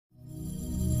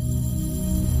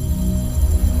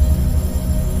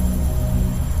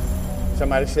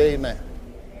Somebody say amen.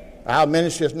 Our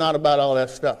ministry is not about all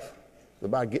that stuff. It's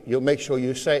about you'll make sure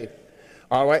you're saved.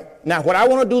 All right. Now, what I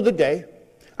want to do today,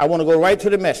 I want to go right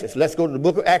to the message. Let's go to the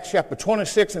book of Acts chapter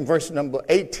 26 and verse number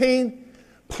 18.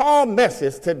 Paul's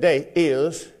message today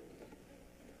is,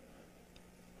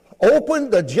 open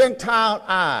the Gentile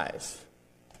eyes.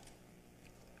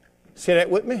 Say that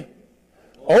with me.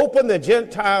 Open the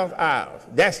Gentiles' eyes.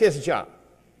 That's his job.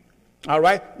 All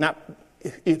right? Now,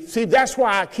 see, that's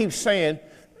why I keep saying,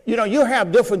 you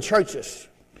have different churches.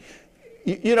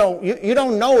 You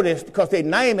don't know this because they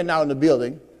name it now in the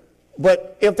building.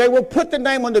 But if they will put the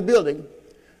name on the building,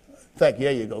 thank you,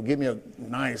 there you go. Give me a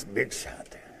nice big shot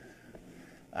there.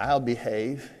 I'll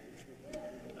behave.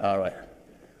 All right.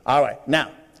 All right.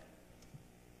 Now,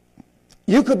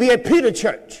 you could be at Peter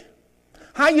Church.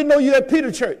 How you know you're at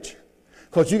Peter Church?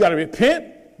 Because you got to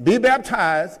repent, be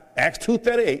baptized, Acts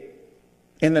 2:38,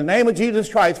 in the name of Jesus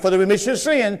Christ for the remission of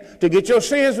sin, to get your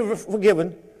sins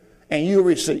forgiven, and you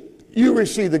receive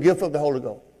the gift of the Holy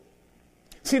Ghost.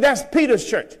 See, that's Peter's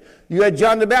church. You at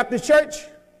John the Baptist Church,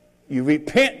 you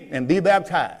repent and be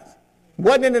baptized.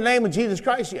 Wasn't in the name of Jesus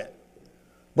Christ yet,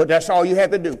 but that's all you had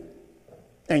to do.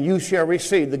 And you shall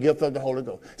receive the gift of the Holy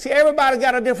Ghost. See, everybody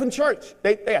got a different church.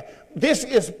 This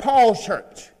is Paul's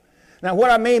church. Now, what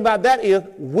I mean by that is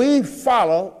we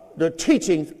follow the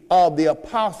teachings of the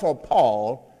Apostle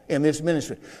Paul in this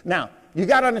ministry. Now, you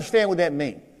got to understand what that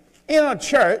means. In a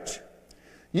church,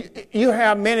 you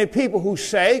have many people who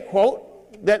say,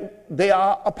 quote, that they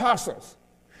are apostles.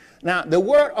 Now, the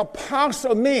word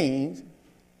apostle means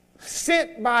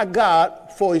sent by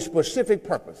God for a specific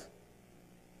purpose.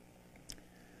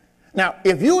 Now,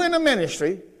 if you're in a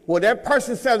ministry where that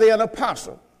person says they're an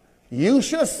apostle, you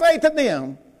should say to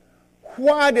them,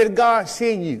 why did God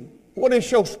send you? What is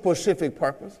your specific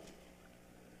purpose?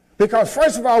 Because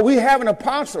first of all, we have an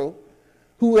apostle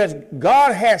who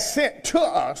God has sent to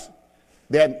us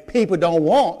that people don't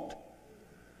want.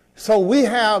 So we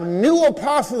have new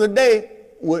apostles today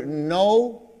with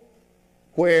nowhere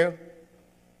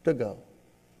to go.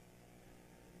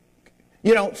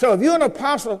 So if you're an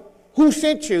apostle, who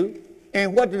sent you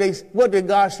and what did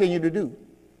God send you to do?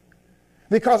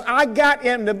 Because I got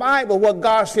in the Bible what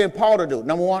God sent Paul to do.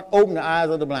 Number one, open the eyes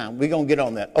of the blind. We're going to get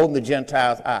on that. Open the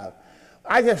Gentiles' eyes.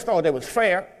 I just thought that was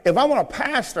fair. If I'm a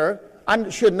pastor, I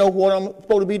should know what I'm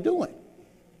supposed to be doing.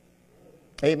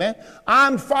 Amen.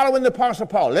 I'm following the Apostle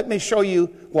Paul. Let me show you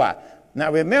why. Now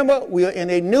remember, we are in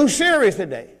a new series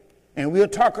today, and we are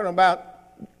talking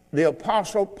about the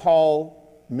Apostle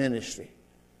Paul ministry.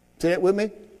 Say that with me.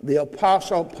 The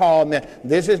Apostle Paul ministry.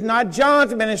 This is not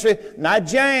John's ministry, not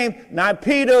James, not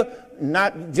Peter,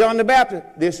 not John the Baptist.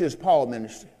 This is Paul's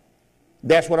ministry.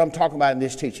 That's what I'm talking about in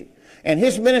this teaching. And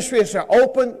his ministry is to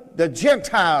open the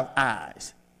Gentile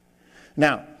eyes.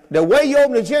 Now, the way you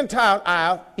open the Gentile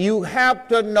eye, you have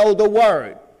to know the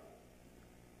word.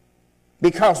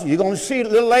 Because you're going to see a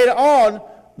little later on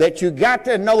that you got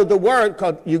to know the word,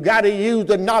 because you got to use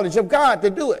the knowledge of God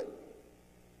to do it.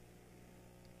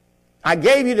 I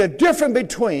gave you the difference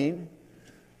between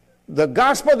the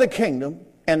gospel of the kingdom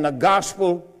and the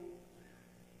gospel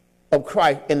of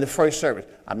Christ in the first service.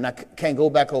 Can't go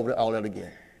back over all that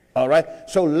again. All right?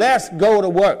 So let's go to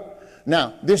work.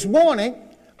 Now, this morning,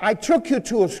 I took you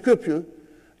to a scripture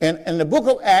in the book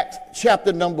of Acts,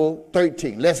 chapter number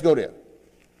 13. Let's go there.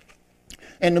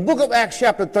 In the book of Acts,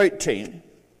 chapter 13,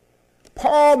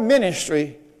 Paul's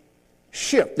ministry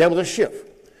shift. There was a shift.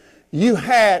 You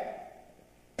had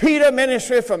Peter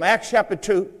ministry from Acts chapter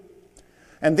 2,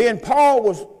 and then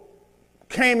Paul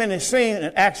came in the scene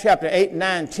in Acts chapter 8,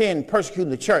 9, 10, persecuting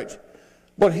the church.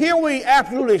 But here we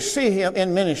absolutely see him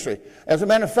in ministry. As a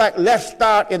matter of fact, let's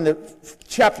start in the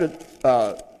chapter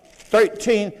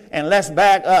 13, and let's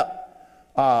back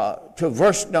up to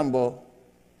verse number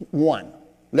 1.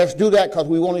 Let's do that because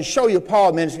we want to show you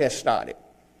Paul's ministry has started.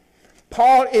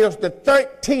 Paul is the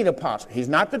 13th apostle. He's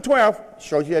not the 12th. I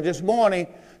showed you that this morning.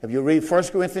 If you read 1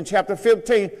 Corinthians chapter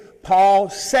 15,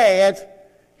 Paul said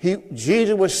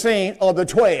Jesus was seen of the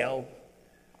 12.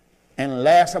 And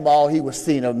last of all, he was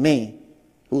seen of me,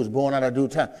 who was born out of due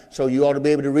time. So you ought to be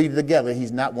able to read it together.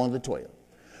 He's not one of the 12.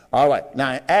 All right.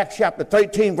 Now, in Acts chapter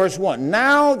 13, verse 1.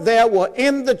 Now there were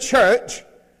in the church.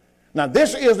 Now,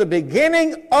 this is the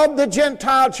beginning of the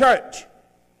Gentile church.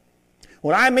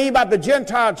 What I mean by the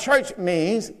Gentile church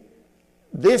means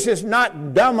this is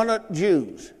not dominant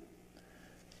Jews.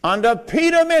 Under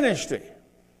Peter's ministry,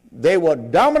 they were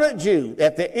dominant Jews.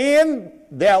 At the end,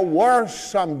 there were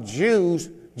some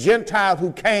Jews, Gentiles,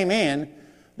 who came in.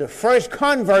 The first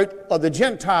convert of the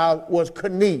Gentiles was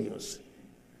Cornelius.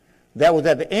 That was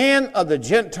at the end of the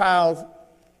Gentiles'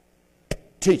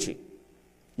 teaching.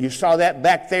 You saw that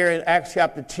back there in Acts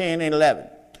chapter 10 and 11.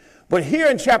 But here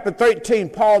in chapter 13,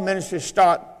 Paul's ministry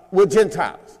start with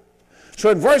Gentiles. So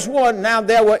in verse 1, now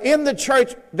there were in the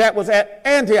church that was at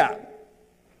Antioch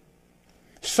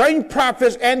certain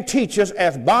prophets and teachers,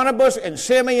 as Barnabas and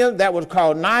Simeon, that was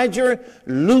called Niger,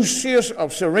 Lucius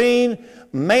of Cyrene,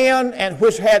 Maon, and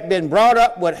which had been brought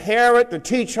up with Herod the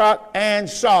Tetrarch, and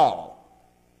Saul.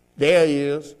 There he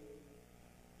is.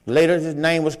 Later his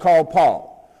name was called Paul.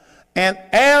 And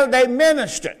as they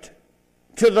ministered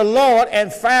to the Lord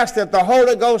and fasted, the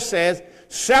Holy Ghost says,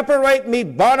 separate me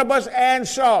Barnabas and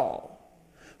Saul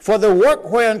for the work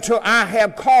whereunto I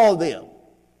have called them.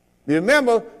 You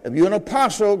remember, if you're an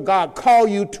apostle, God called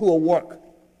you to a work.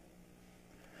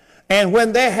 And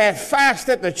when they had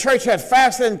fasted, the church had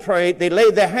fasted and prayed, they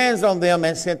laid their hands on them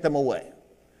and sent them away.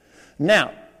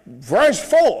 Now, verse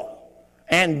 4,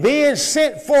 and being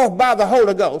sent forth by the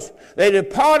Holy Ghost, they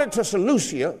departed to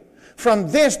Seleucia.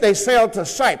 From thence they sailed to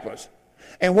Cyprus.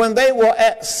 And when they were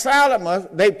at Salamis,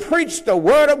 they preached the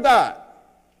word of God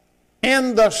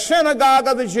in the synagogue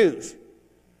of the Jews.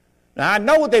 Now, I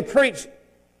know what they preached.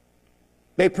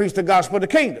 They preached the gospel of the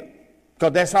kingdom,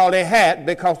 because that's all they had,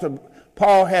 because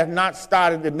Paul had not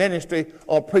started the ministry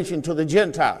of preaching to the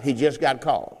Gentiles. He just got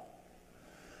called.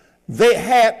 They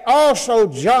had also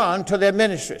John to their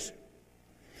ministries.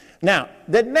 Now,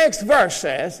 the next verse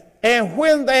says, and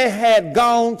when they had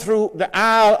gone through the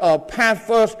isle of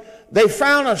Paphos, they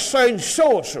found a certain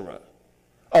sorcerer,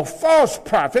 a false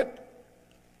prophet,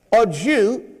 a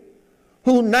Jew,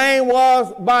 whose name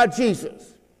was Bar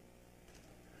Jesus,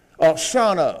 or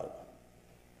son of,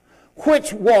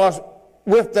 which was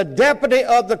with the deputy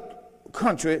of the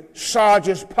country,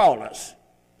 Sergius Paulus,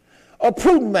 a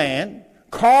prudent man,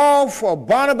 called for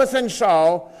Barnabas and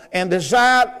Saul, and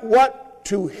desired what?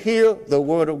 To hear the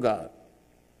word of God.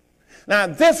 Now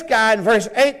this guy in verse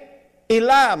 8,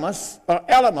 Elymas,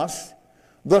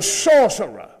 the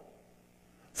sorcerer,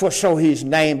 for so he's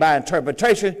named by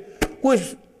interpretation,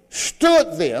 which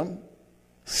stood them,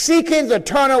 seeking to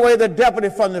turn away the deputy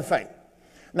from the faith.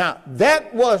 Now,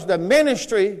 that was the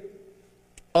ministry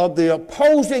of the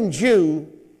opposing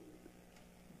Jew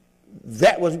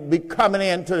that was coming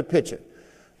into the picture.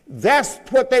 That's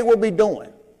what they would be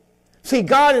doing. See,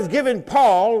 God has given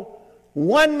Paul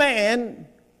one man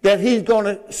that he's going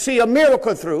to see a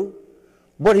miracle through,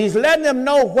 but he's letting them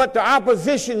know what the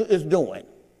opposition is doing.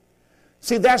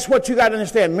 See, that's what you got to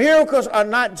understand. Miracles are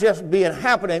not just being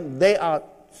happening, they are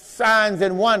signs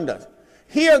and wonders.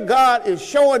 Here God is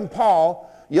showing Paul,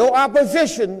 your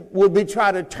opposition will be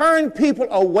trying to turn people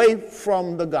away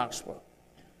from the gospel.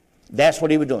 That's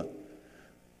what he was doing.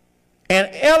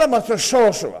 And Elymas the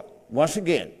sorcerer, once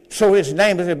again, so his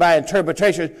name is by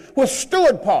interpretation,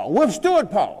 withstood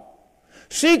Paul,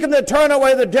 seeking to turn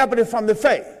away the deputy from the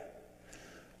faith.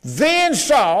 Then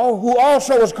Saul, who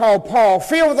also was called Paul,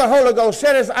 filled with the Holy Ghost,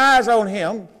 set his eyes on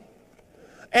him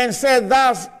and said,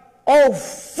 thou, O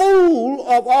fool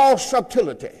of all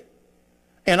subtlety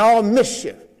and all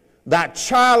mischief, thou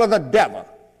child of the devil,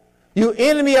 you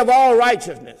enemy of all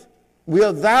righteousness,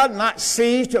 wilt thou not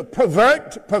cease to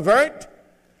pervert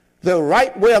the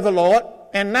right way of the Lord?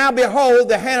 And now behold,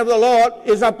 the hand of the Lord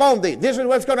is upon thee. This is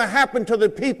what's going to happen to the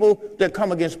people that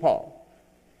come against Paul.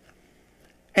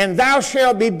 And thou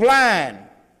shalt be blind.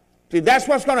 See, that's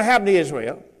what's going to happen to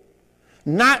Israel.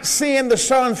 Not seeing the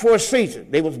sun for a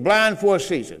season. They was blind for a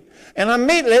season. And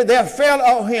immediately there fell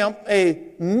on him a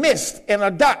mist and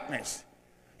a darkness.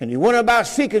 And he went about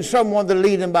seeking someone to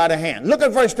lead him by the hand. Look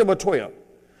at verse number 12.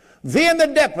 Then the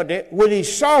deputy, when he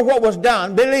saw what was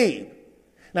done, believed.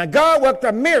 Now God worked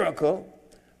a miracle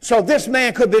so this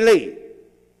man could believe.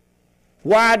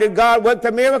 Why did God work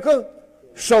the miracle?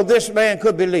 So this man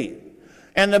could believe.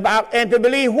 And to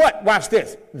believe what? Watch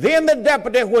this. Then the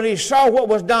deputy, when he saw what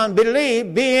was done,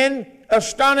 believed, being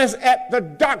astonished at the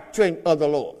doctrine of the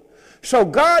Lord. So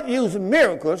God used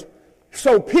miracles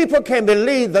so people can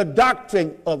believe the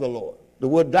doctrine of the Lord. The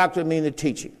word doctrine means the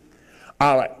teaching.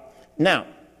 All right. Now,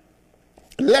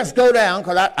 let's go down,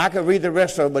 because I can read the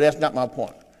rest of it, but that's not my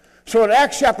point. So in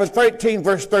Acts chapter 13,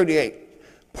 verse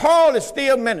 38, Paul is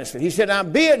still ministering. He said, now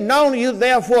be it known to you,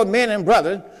 therefore, men and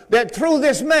brethren, that through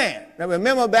this man, now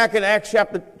remember back in Acts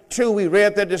chapter 2, we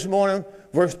read that this morning,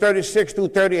 verse 36 through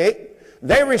 38,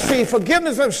 they received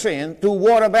forgiveness of sin through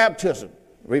water baptism.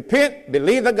 Repent,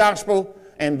 believe the gospel,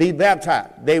 and be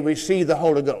baptized. They receive the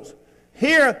Holy Ghost.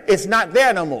 Here, it's not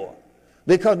there no more,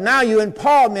 because now you're in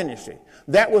Paul's ministry.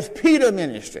 That was Peter's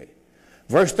ministry.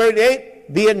 Verse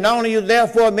 38, be it known to you,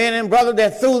 therefore, men and brothers,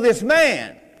 that through this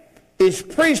man is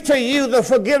preached to you the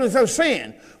forgiveness of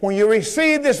sin. When you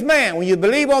receive this man, when you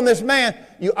believe on this man,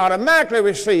 you automatically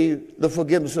receive the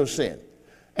forgiveness of sin.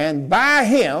 And by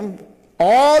him,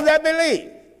 all that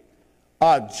believe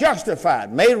are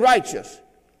justified, made righteous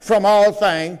from all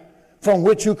things from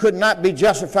which you could not be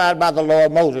justified by the law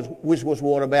of Moses, which was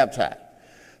water baptized.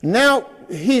 Now,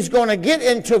 he's going to get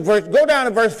into go down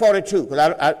to verse 42,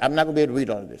 because I'm not going to be able to read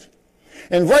all of this.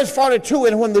 In verse 42,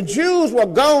 and when the Jews were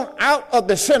gone out of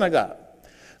the synagogue,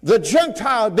 the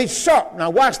Gentiles besought, now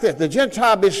watch this, the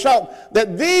Gentiles besought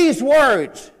that these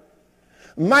words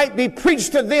might be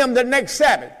preached to them the next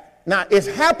Sabbath. Now, it's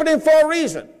happening for a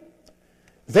reason.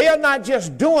 They are not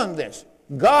just doing this.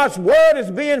 God's word is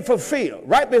being fulfilled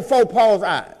right before Paul's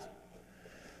eyes.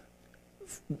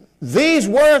 These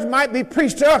words might be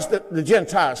preached to us, the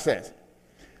Gentiles says.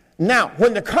 Now,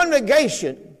 when the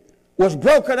congregation was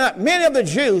broken up, many of the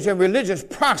Jews and religious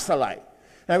proselytes.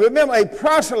 Now remember, a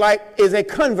proselyte is a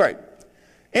convert.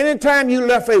 Anytime you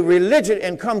left a religion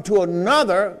and come to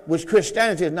another, which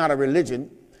Christianity is not a religion,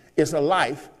 it's a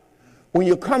life. When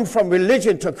you come from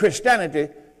religion to Christianity,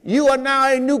 you are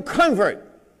now a new convert.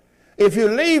 If you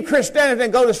leave Christianity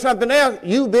and go to something else,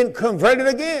 you've been converted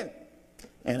again.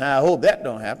 And I hope that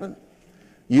don't happen.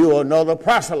 You are another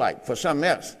proselyte for something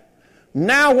else.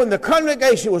 Now when the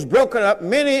congregation was broken up,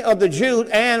 many of the Jews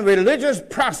and religious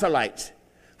proselytes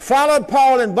followed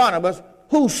Paul and Barnabas,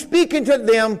 who speaking to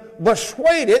them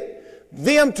persuaded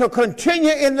them to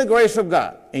continue in the grace of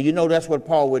God. And you know that's what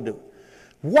Paul would do.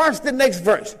 Watch the next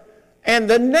verse. And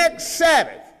the next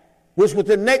Sabbath, which was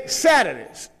the next Saturday,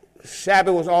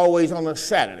 Sabbath was always on a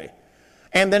Saturday.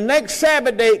 And the next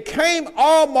Sabbath day came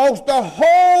almost the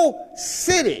whole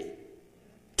city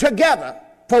together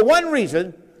for one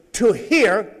reason, to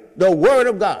hear the word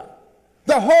of God.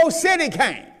 The whole city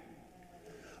came.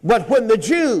 But when the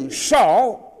Jews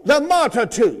saw the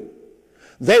multitude,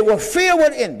 they were filled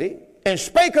with envy and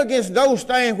spake against those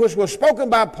things which were spoken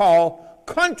by Paul,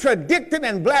 contradicting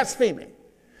and blaspheming.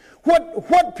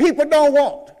 What people don't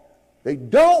want? They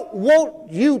don't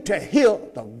want you to hear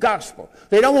the gospel.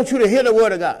 They don't want you to hear the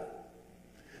word of God.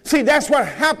 See, that's what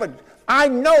happened. I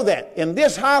know that. In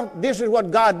this house, this is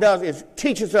what God does, is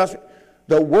teaches us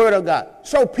the word of God.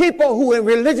 So people who in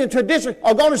religion tradition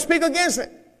are going to speak against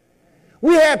it.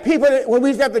 We had people, when we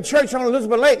was at the church on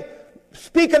Elizabeth Lake,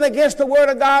 speaking against the word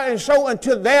of God, and so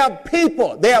until their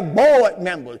people, their board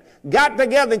members, got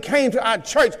together and came to our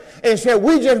church and said,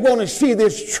 we just want to see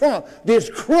this crump.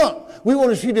 We want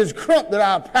to see this crump that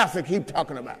our pastor keeps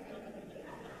talking about.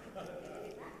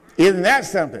 Isn't that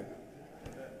something?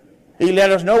 He let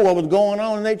us know what was going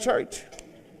on in their church.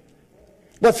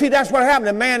 But see, that's what happened.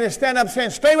 The man is standing up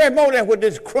saying, stay right over there with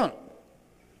this crump.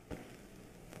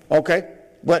 Okay,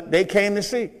 but they came to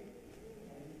see.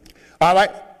 All right.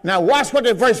 Now watch what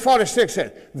the verse 46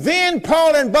 says. Then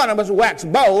Paul and Barnabas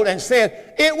waxed bold and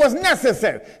said, it was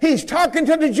necessary. He's talking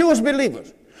to the Jewish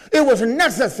believers. It was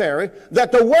necessary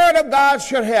that the word of God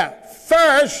should have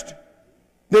first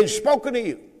been spoken to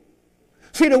you.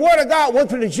 See, the word of God went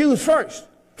to the Jews first.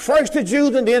 First the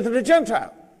Jews and then to the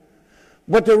Gentiles.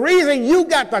 But the reason you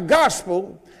got the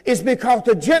gospel is because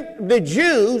the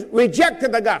Jews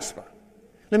rejected the gospel.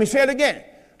 Let me say it again.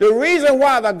 The reason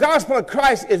why the gospel of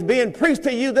Christ is being preached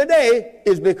to you today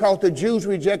is because the Jews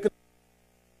rejected.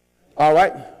 All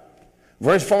right.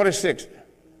 Verse 46.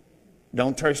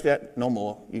 Don't touch that no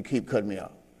more. You keep cutting me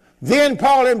off. Then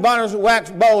Paul and Barnabas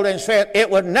waxed bold and said it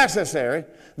was necessary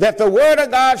that the word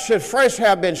of God should first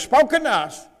have been spoken to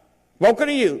us, spoken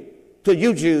to you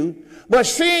Jews, but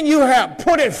seeing you have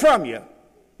put it from you,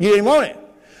 you didn't want it.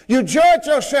 You judge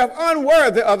yourself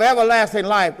unworthy of everlasting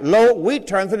life. Lo, we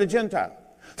turn to the Gentiles.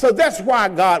 So that's why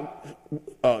God,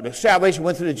 the salvation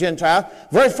went to the Gentiles.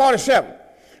 Verse 47.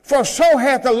 For so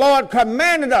hath the Lord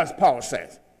commanded us, Paul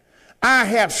says. I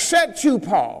have set you,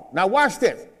 Paul. Now watch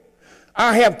this.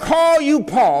 I have called you,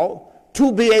 Paul,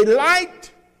 to be a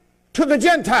light to the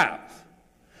Gentiles,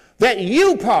 that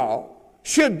you, Paul,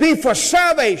 should be for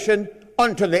salvation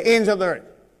unto the ends of the earth.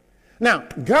 Now,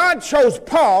 God chose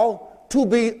Paul to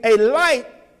be a light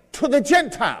to the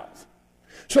Gentiles.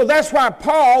 So that's why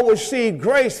Paul received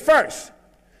grace first.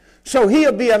 So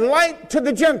he'll be a light to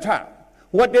the Gentiles.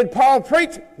 What did Paul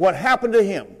preach? What happened to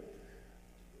him?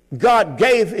 God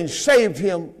gave and saved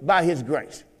him by his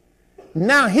grace.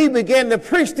 Now he began to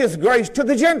preach this grace to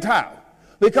the Gentiles,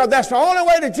 because that's the only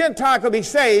way the Gentile could be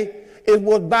saved. It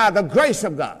was by the grace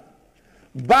of God,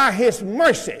 by his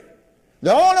mercy.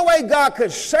 The only way God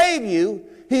could save you,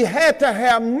 he had to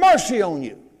have mercy on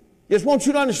you. Just want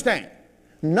you to understand.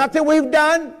 Nothing we've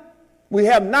done, we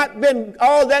have not been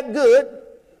all that good,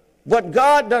 but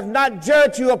God does not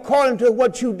judge you according to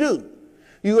what you do.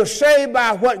 You are saved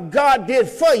by what God did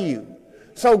for you.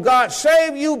 So God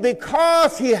saved you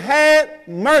because he had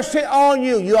mercy on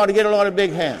you. You ought to get a lot of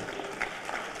big hand.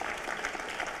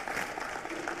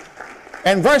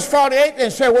 And verse 48,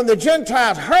 it said, when the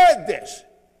Gentiles heard this,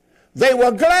 they were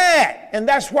glad. And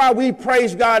that's why we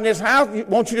praise God in this house. We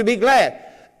want you to be glad.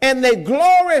 And they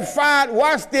glorified,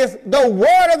 watch this, the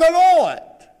word of the Lord.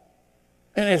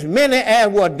 And as many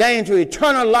as were ordained to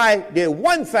eternal life did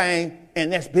one thing,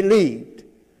 and that's believed.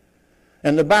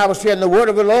 And the Bible said, the word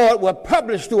of the Lord was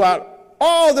published throughout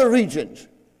all the regions.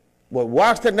 Well,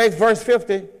 watch the next verse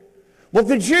 50. But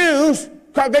the Jews,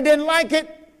 because they didn't like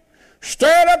it,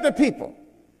 stirred up the people,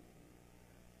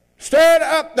 stirred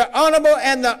up the honorable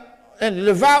and the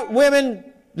devout women,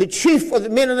 the chief of the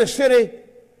men of the city.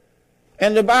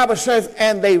 And the Bible says,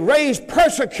 and they raised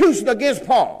persecution against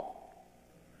Paul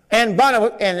and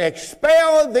Barnabas and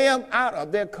expelled them out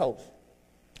of their coast.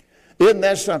 Isn't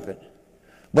that something?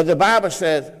 But the Bible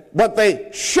says, but they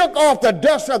shook off the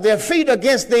dust of their feet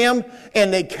against them,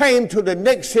 and they came to the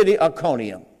next city,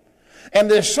 Iconium. And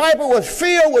the disciple was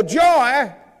filled with joy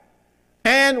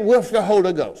and with the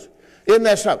Holy Ghost. Isn't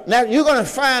that something? Now, you're going to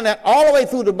find that all the way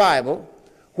through the Bible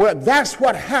where that's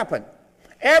what happened.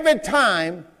 Every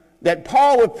time that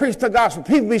Paul would preach the gospel,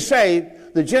 people be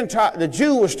saved, the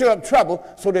Jew would stir up trouble,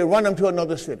 so they run them to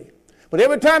another city. But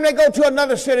every time they go to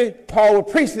another city, Paul would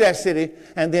preach to that city,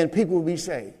 and then people would be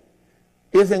saved.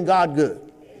 Isn't God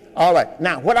good? All right.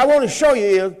 Now, what I want to show you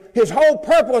is his whole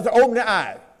purpose was to open the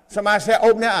eyes. Somebody say,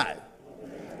 open the eyes.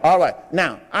 All right.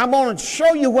 Now, I'm going to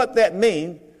show you what that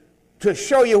means, to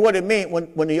show you what it means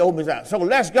when he opens out. So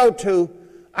let's go to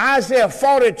Isaiah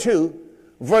 42,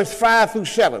 verse 5 through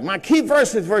 7. My key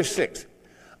verse is verse 6.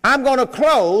 I'm going to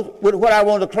close with what I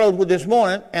want to close with this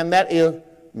morning, and that is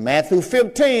Matthew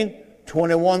 15,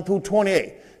 21 through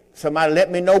 28. Somebody let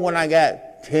me know when I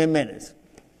got 10 minutes.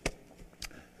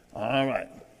 All right.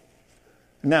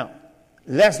 Now,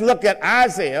 let's look at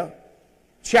Isaiah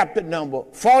chapter number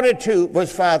 42,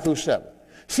 verse 5 through 7.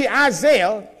 See,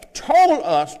 Isaiah told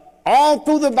us all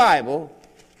through the Bible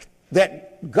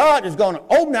that God is going to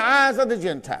open the eyes of the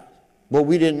Gentiles. But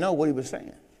we didn't know what he was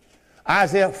saying.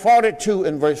 Isaiah 42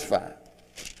 and verse 5.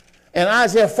 And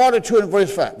Isaiah 42 and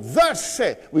verse 5. Thus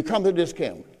said, we come to this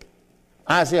camera.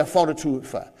 Isaiah 42 and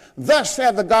 5. Thus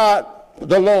said the God,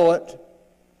 the Lord,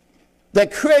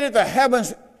 that created the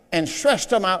heavens and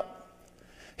stretched them out.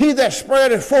 He that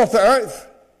spreadeth forth the earth,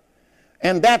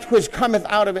 and that which cometh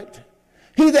out of it.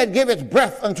 He that giveth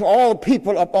breath unto all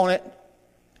people upon it,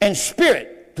 and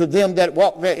spirit to them that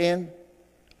walk therein.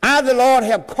 I, the Lord,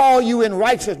 have called you in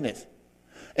righteousness,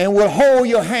 and will hold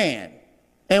your hand,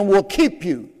 and will keep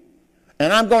you.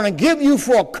 And I'm going to give you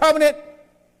for a covenant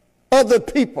of the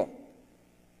people.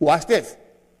 Watch this.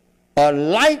 A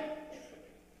light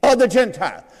of the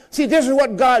Gentiles. See, this is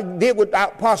what God did with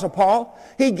Apostle Paul.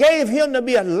 He gave him to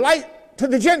be a light to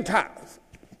the Gentiles.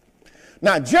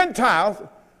 Now, Gentiles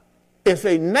is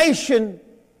a nation.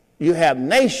 You have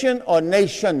nation or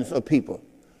nations of people.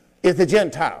 It's the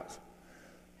Gentiles.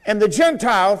 And the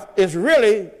Gentiles is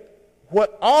really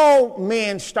what all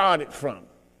men started from.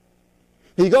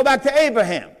 You go back to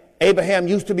Abraham. Abraham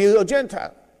used to be a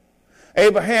Gentile.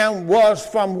 Abraham was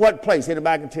from what place?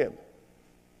 Anybody can tell me?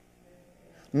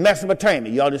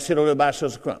 Mesopotamia. Y'all just sit over there by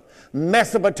Sister Crump.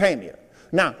 Mesopotamia.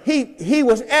 Now, he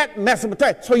was at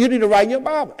Mesopotamia. So you need to write in your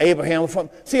Bible. Abraham was from,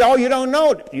 see, all you don't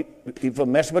know, he's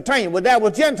from Mesopotamia, but that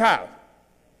was Gentiles.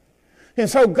 And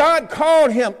so God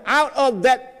called him out of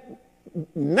that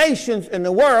nations in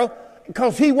the world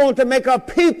because he wanted to make a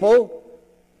people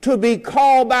to be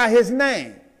called by his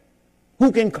name,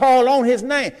 who can call on his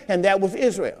name, and that was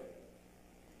Israel.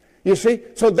 You see,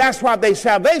 so that's why their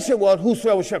salvation was,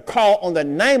 whosoever shall call on the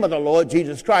name of the Lord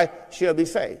Jesus Christ shall be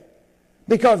saved.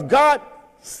 Because God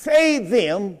saved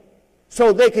them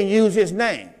so they can use his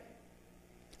name.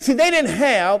 See, they didn't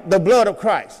have the blood of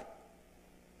Christ.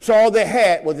 So all they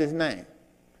had was his name.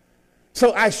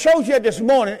 So I showed you this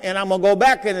morning, and I'm going to go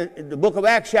back in the book of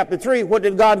Acts chapter 3. What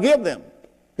did God give them?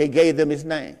 He gave them his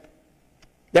name.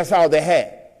 That's all they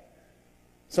had.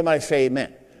 Somebody say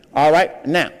amen. All right,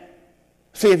 now,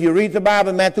 see, if you read the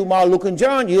Bible, Matthew, Mark, Luke, and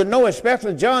John, you'll know,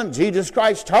 especially John, Jesus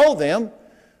Christ told them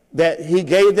that he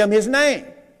gave them his name.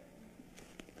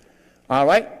 All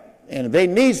right? And if they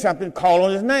need something, call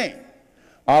on his name.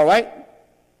 All right?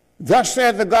 Thus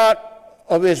said the God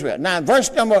of Israel. Now, in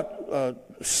verse number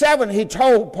 7, he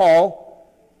told Paul,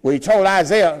 well, he told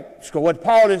Isaiah, so what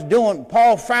Paul is doing,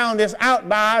 Paul found this out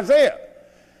by Isaiah.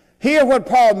 Here what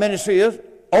Paul's ministry is,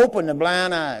 open the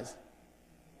blind eyes.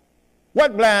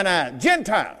 What blind eyes?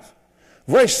 Gentiles.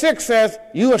 Verse 6 says,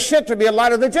 you are sent to be a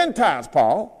light of the Gentiles,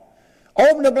 Paul.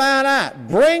 Open the blind eye.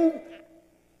 Bring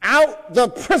out the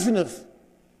prisoners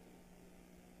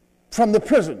from the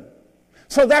prison.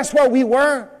 So that's what we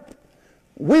were.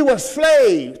 We were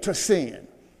slaves to sin.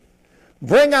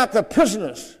 Bring out the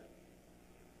prisoners.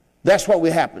 That's what we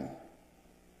happened.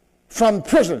 From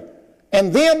prison.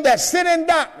 And them that sit in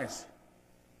darkness.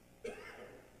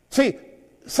 See,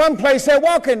 some place they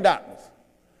walk in darkness.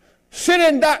 Sit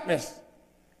in darkness.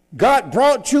 God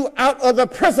brought you out of the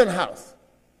prison house.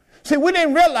 See, we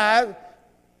didn't realize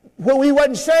when we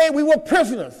wasn't saved, we were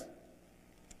prisoners.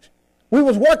 We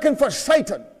was working for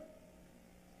Satan.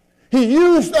 He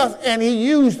used us and he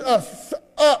used us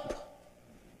up.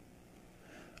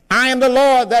 I am the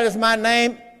Lord, that is my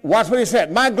name. Watch what he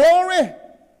said. My glory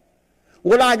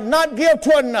will I not give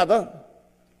to another,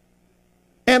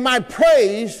 and my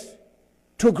praise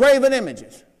to graven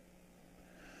images.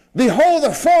 Behold,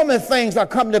 the former things are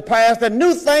come to pass, the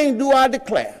new things do I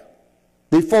declare.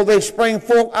 Before they spring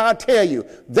forth, I'll tell you.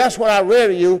 That's what I read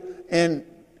to you in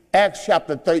Acts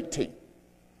chapter 13.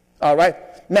 All right?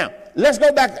 Now, let's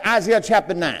go back to Isaiah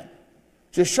chapter 9.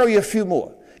 Just show you a few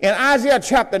more. In Isaiah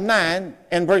chapter 9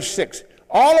 and verse 6,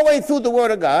 all the way through the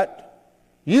Word of God,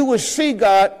 you will see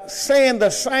God saying the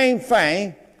same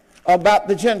thing about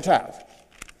the Gentiles.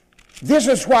 This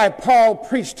is why Paul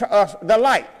preached to us the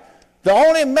light. The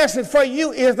only message for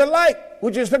you is the light,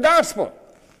 which is the gospel.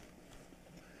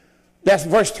 That's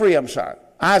verse 3, I'm sorry.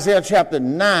 Isaiah chapter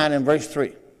 9 and verse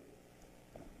 3.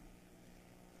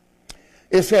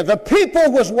 It says, the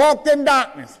people which walked in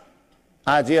darkness.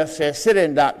 Isaiah says, sit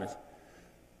in darkness.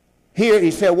 Here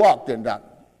he said, walked in darkness.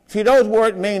 See, those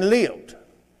words mean lived.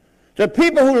 The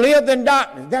people who lived in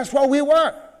darkness, that's what we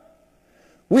were.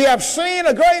 We have seen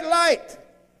a great light.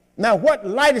 Now, what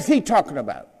light is he talking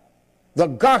about? The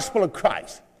gospel of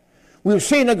Christ. We've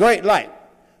seen a great light.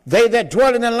 They that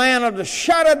dwell in the land of the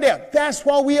shadow of death, that's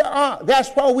what we are. That's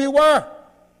what we were.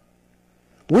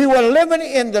 We were living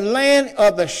in the land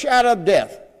of the shadow of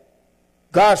death.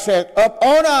 God said, up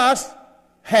on us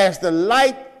has the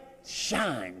light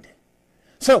shined.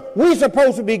 So we're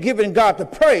supposed to be giving God the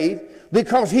praise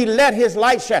because he let his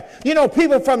light shine. You know,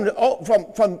 people from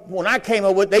when I came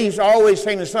up with, they used to always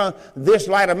sing the song, this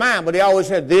light of mine, but they always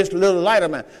said, this little light of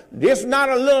mine. This is not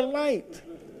a little light.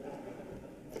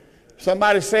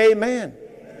 Somebody say amen.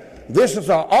 This is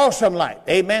an awesome light.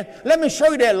 Amen. Let me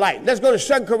show you that light. Let's go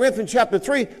to 2 Corinthians chapter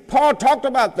 3. Paul talked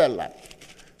about that light.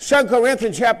 2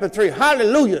 Corinthians chapter 3.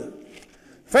 Hallelujah.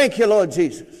 Thank you, Lord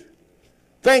Jesus.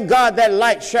 Thank God that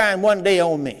light shined one day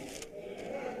on me.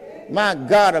 My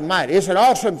God Almighty. It's an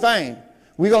awesome thing.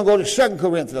 We're going to go to 2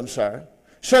 Corinthians, I'm sorry.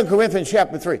 2 Corinthians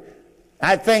chapter 3.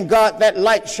 I thank God that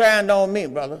light shined on me,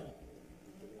 brother.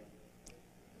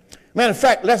 Matter of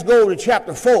fact, let's go to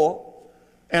chapter 4.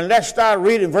 And let's start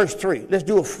reading verse 3. Let's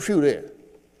do a few there.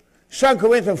 2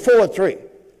 Corinthians 4:3.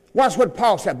 Watch what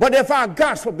Paul said. But if our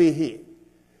gospel be hid.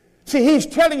 See, he's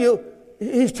telling you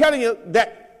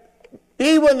that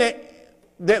even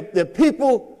the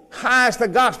people hides the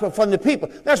gospel from the people.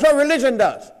 That's what religion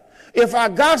does. If our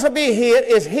gospel be hid,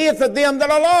 it's hid for them that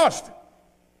are lost,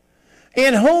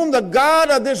 in whom the God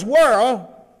of this world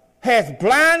hath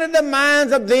blinded the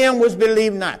minds of them which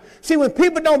believe not. See, when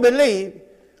people don't believe,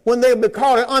 when they be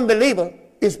called an unbeliever,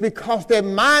 it's because their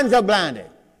minds are blinded.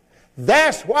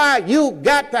 That's why you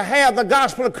got to have the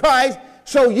gospel of Christ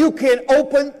so you can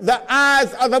open the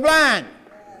eyes of the blind.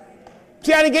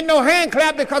 See, I didn't get no hand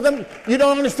clap because you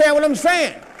don't understand what I'm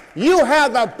saying. You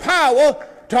have the power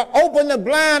to open the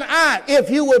blind eye.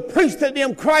 If you would preach to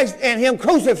them Christ and him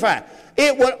crucified,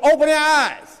 it would open their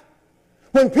eyes.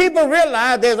 When people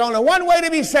realize there's only one way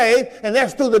to be saved, and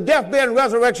that's through the death, burial, and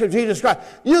resurrection of Jesus Christ.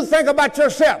 You think about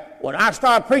yourself. When I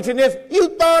started preaching this, you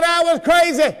thought I was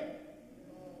crazy.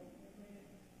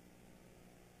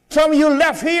 Some of you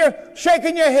left here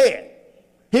shaking your head.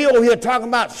 He over here talking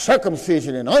about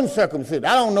circumcision and uncircumcision.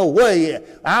 I don't know where he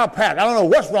is. Our pastor, I don't know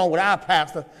what's wrong with our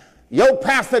pastor. Your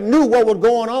pastor knew what was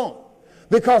going on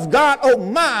because God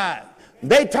opened my eyes.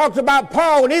 They talked about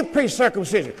Paul when he preached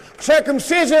circumcision.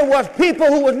 Circumcision was people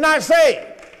who was not saved.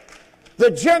 The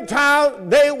Gentiles,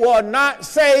 they were not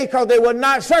saved because they were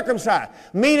not circumcised,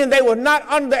 meaning they were not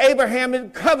under the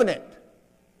Abrahamic covenant.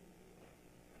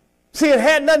 See, it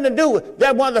had nothing to do with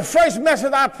that. One of the first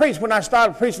messages I preached when I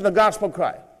started preaching the gospel of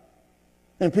Christ.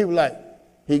 And people like,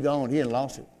 he gone, he ain't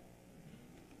lost it.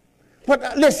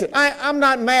 But listen, I'm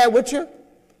not mad with you.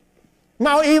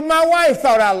 Even my wife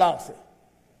thought I lost it.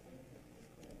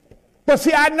 But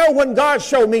see, I know when God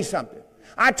showed me something.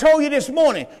 I told you this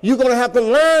morning, you're going to have to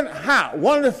learn how.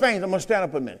 One of the things, I'm going to stand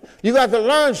up a minute. You got to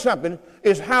learn something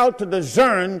is how to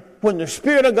discern when the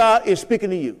Spirit of God is speaking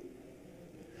to you.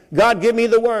 God give me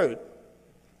the word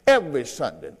every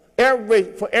Sunday.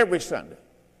 for every Sunday.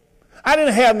 I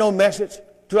didn't have no message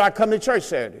till I come to church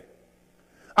Saturday.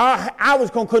 I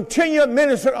was going to continue to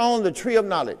minister on the tree of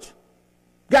knowledge.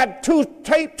 Got two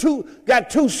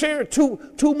series,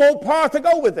 two more parts to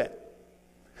go with it.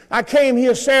 I came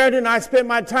here Saturday and I spent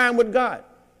my time with God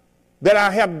that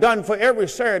I have done for every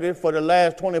Saturday for the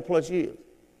last 20 plus years.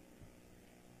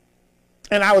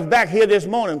 And I was back here this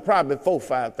morning probably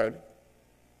 5:30.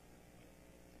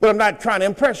 But I'm not trying to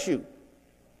impress you.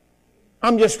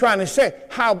 I'm just trying to say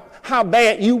how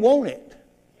bad you want it.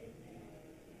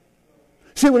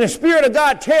 See, when the Spirit of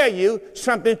God tells you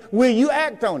something, will you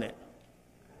act on it?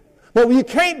 But you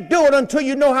can't do it until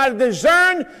you know how to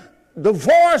discern the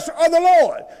voice of the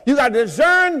Lord. You got to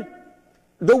discern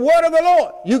the word of the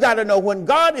Lord. You got to know when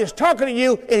God is talking to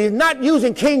you and he's not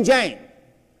using King James.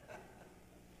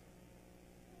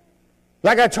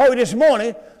 Like I told you this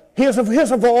morning, here's a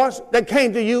voice that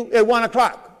came to you at 1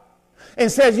 o'clock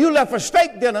and says you left a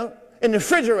steak dinner in the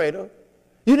refrigerator.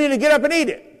 You need to get up and eat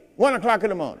it. 1 o'clock in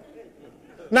the morning.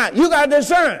 Now, you got to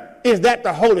discern, is that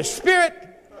the Holy Spirit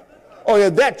or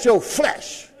is that your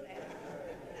flesh?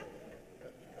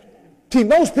 See,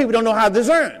 most people don't know how to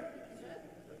discern.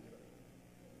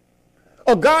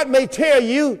 Or God may tell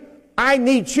you, I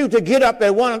need you to get up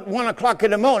at 1 o'clock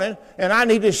in the morning and I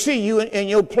need to see you in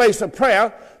your place of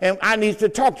prayer and I need to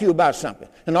talk to you about something.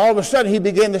 And all of a sudden he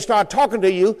began to start talking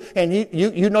to you and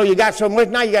you know you got so much,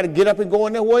 now you got to get up and go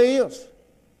in there where he is.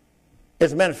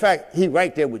 As a matter of fact, he's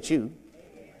right there with you.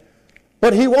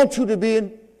 But he wants you to be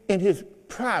in his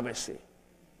privacy.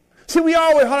 See, we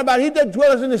always heard about he that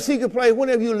dwells in the secret place. When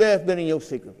have you last been in your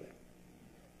secret place?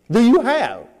 Do you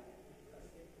have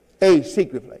a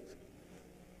secret place?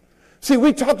 See,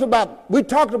 we talked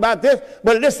about this,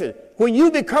 but listen, when you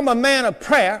become a man of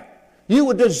prayer, you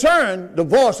will discern the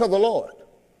voice of the Lord.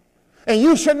 And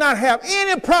you should not have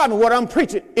any problem with what I'm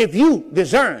preaching if you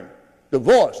discern the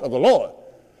voice of the Lord.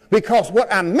 Because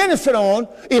what I ministered on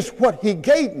is what he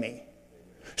gave me.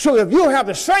 So if you have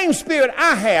the same spirit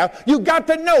I have, you got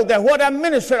to know that what I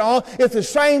ministered on is the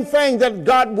same thing that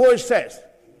God's word says.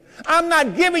 I'm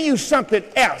not giving you something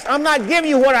else. I'm not giving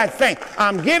you what I think.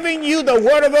 I'm giving you the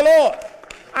word of the Lord.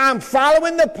 I'm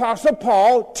following the Apostle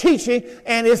Paul teaching,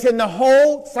 and it's in the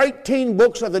whole 13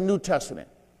 books of the New Testament.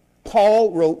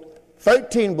 Paul wrote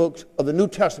 13 books of the New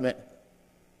Testament,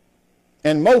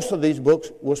 and most of these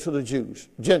books was to the Jews,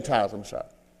 Gentiles, I'm sorry.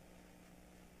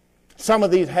 Some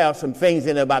of these have some things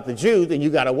in it about the Jews, and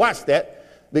you got to watch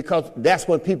that because that's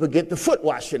when people get the foot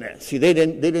washing at. See, they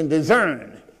didn't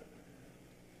discern.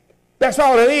 That's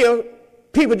all it is.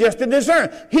 People just didn't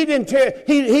discern. He didn't tell.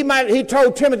 He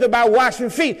told Timothy about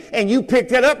washing feet, and you picked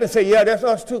that up and said, "Yeah, that's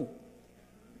us too."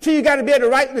 So you got to be able to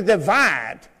rightly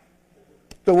divide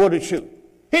the word of truth.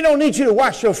 He don't need you to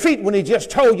wash your feet when he just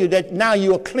told you that now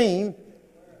you are clean,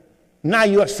 now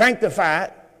you are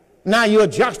sanctified. Now you're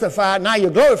justified, now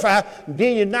you're glorified,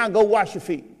 then you now go wash your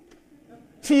feet.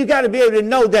 See, you got to be able to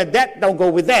know that don't go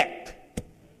with that.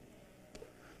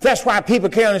 That's why people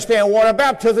can't understand water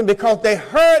baptism, because they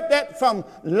heard that from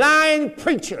lying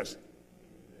preachers.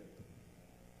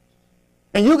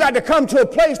 And you got to come to a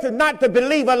place to not to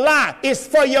believe a lie. It's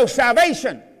for your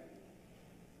salvation.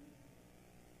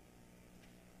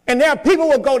 And there are people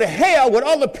who will go to hell with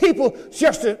other people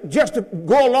just to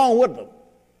go along with them.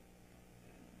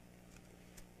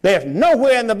 There's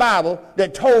nowhere in the Bible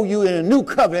that told you in a new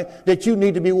covenant that you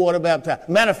need to be water baptized.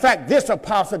 Matter of fact, this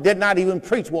apostle did not even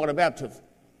preach water baptism.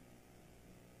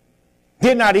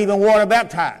 Did not even water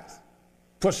baptize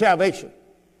for salvation.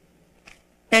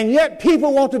 And yet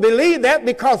people want to believe that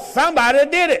because somebody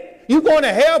did it. You going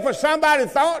to hell for somebody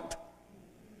thought?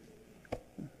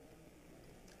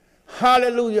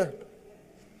 Hallelujah.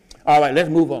 All right, let's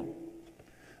move on.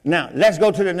 Now, let's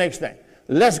go to the next thing.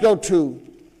 Let's go to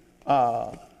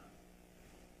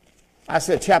I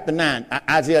said chapter 9,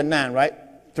 Isaiah 9, right?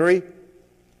 3.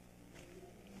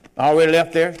 Already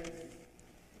left there.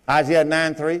 Isaiah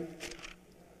 9, 3.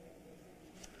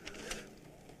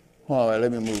 All right,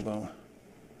 let me move on.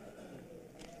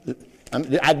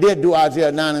 I did do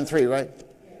Isaiah 9 and 3, right?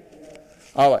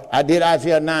 All right, I did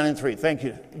Isaiah 9 and 3. Thank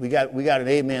you. We got an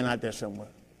amen out there somewhere.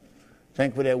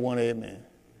 Thank you for that one amen.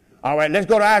 All right, let's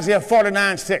go to Isaiah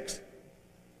 49, 6.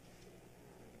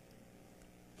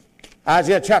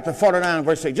 Isaiah chapter 49,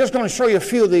 verse 6. Just going to show you a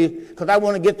few of these because I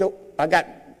want to get to, I got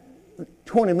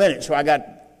 20 minutes, so I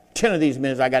got 10 of these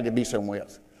minutes I got to be somewhere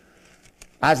else.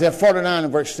 Isaiah 49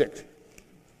 and verse 6.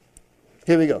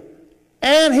 Here we go.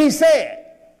 And he said,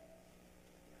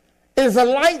 it is a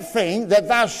light thing that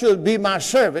thou shouldst be my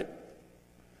servant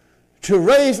to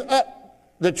raise up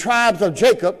the tribes of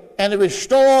Jacob and to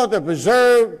restore the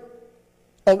preserved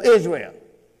of Israel.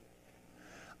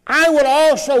 I will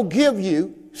also give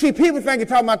you, see, people think you're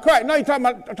talking about Christ. No, you're talking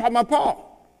about Paul.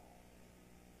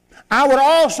 I would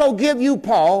also give you,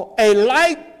 Paul, a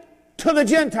light to the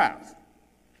Gentiles.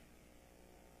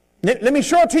 Let me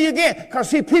show it to you again, because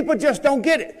see, people just don't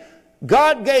get it.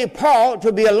 God gave Paul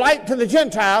to be a light to the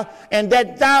Gentiles, and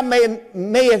that thou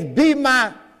mayest be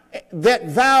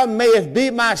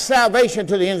my salvation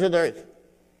to the ends of the earth.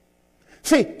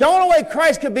 See, the only way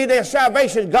Christ could be their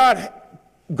salvation,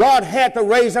 God had to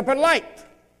raise up a light.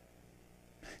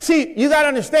 See, you got to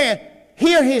understand,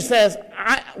 here he says,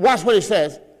 watch what he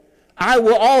says, I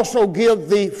will also give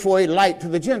thee for a light to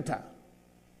the Gentile.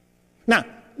 Now,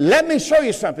 let me show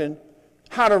you something,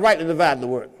 how to rightly divide the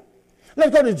word.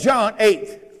 Let's go to John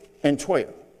 8 and 12.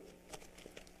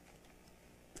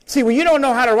 See, when you don't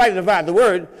know how to rightly divide the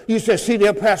word, you say, see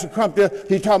there, Pastor Crumpler,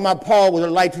 he's talking about Paul with a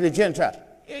light to the Gentile.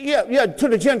 Yeah, to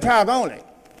the Gentiles only.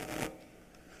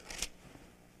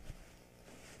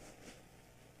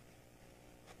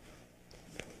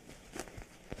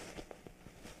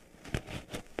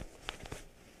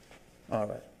 All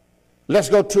right. Let's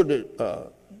go to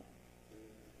the...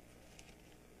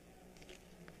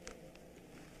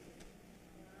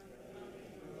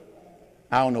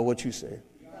 I don't know what you said.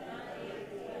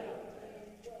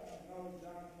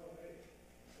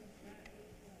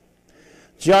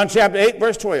 John chapter 8,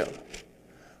 verse 12.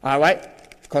 All right?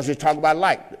 Because he's talking about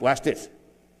light. Watch this.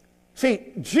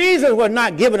 See, Jesus was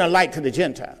not giving a light to the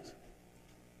Gentiles.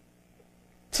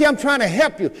 See, I'm trying to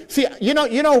help you. See, you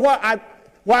know why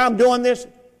I'm doing this?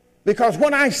 Because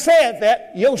when I said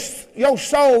that, your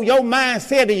soul, your mind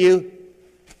said to you,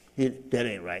 that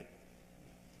ain't right.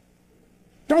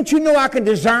 Don't you know I can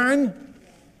discern?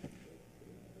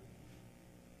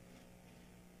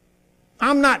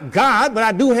 I'm not God, but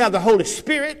I do have the Holy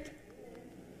Spirit.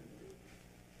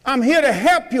 I'm here to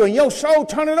help you, and your soul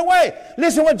turn it away.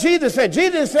 Listen what Jesus said.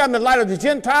 Jesus didn't say I'm the light of the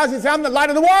Gentiles. He said I'm the light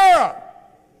of the world.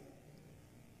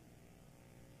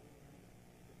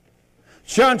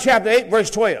 John chapter 8, verse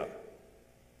 12.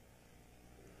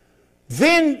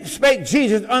 Then spake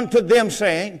Jesus unto them,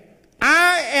 saying,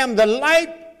 I am the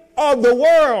light of the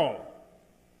world.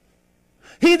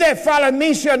 He that followeth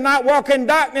me shall not walk in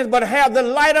darkness, but have the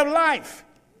light of life.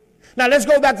 Now let's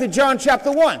go back to John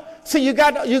chapter 1. See, you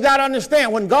got to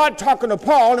understand, when God talking to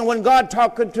Paul and when God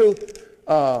talking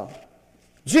to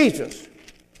Jesus.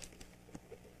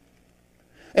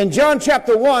 In John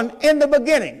chapter 1, in the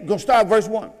beginning, we're going to start verse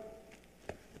 1.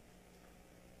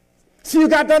 See, you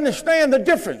got to understand the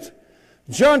difference.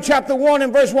 John chapter 1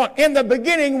 and verse 1, in the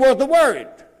beginning was the Word.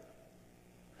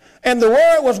 And the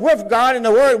Word was with God, and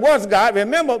the Word was God.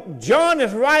 Remember, John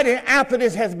is writing after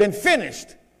this has been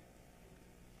finished.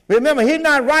 Remember, he's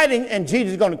not writing and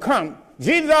Jesus is going to come.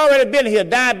 Jesus already been here,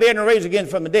 died, buried, and raised again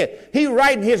from the dead. He's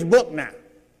writing his book now.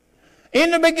 In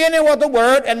the beginning was the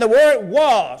Word, and the Word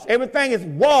was. Everything is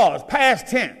was, past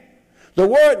tense. The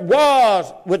Word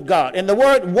was with God, and the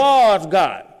Word was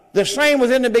God. The same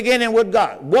was in the beginning with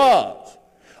God, was.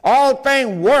 All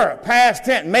things were, past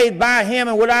tense, made by him,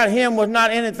 and without him was not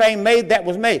anything made that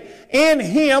was made. In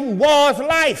him was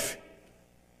life.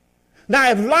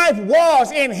 Now, if life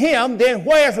was in him, then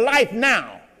where's life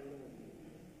now?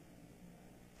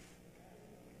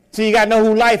 So you got to know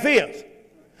who life is.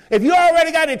 If you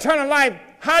already got eternal life,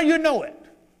 how do you know it?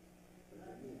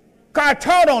 God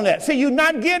taught on that. See, you're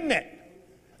not getting it.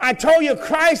 I told you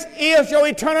Christ is your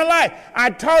eternal life.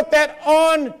 I taught that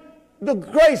on the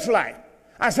grace life.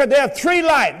 I said there are three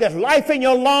lives. There's life in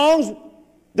your lungs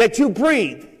that you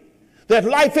breathe. There's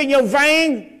life in your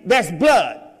vein, that's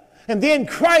blood. And then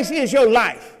Christ is your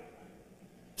life.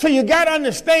 So you got to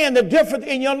understand the difference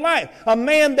in your life. A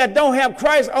man that don't have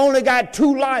Christ only got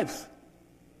two lives.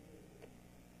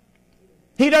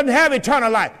 He doesn't have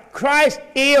eternal life. Christ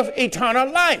is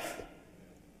eternal life.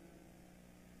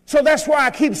 So that's why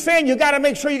I keep saying you got to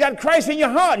make sure you got Christ in your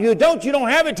heart. You don't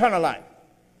have eternal life.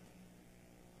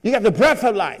 You got the breath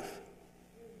of life.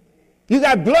 You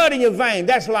got blood in your vein.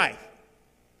 That's life.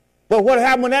 But what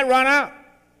happened when that run out?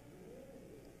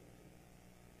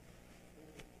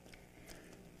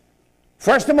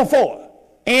 Verse number 4.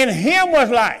 In him was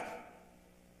life.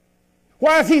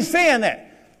 Why is he saying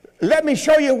that? Let me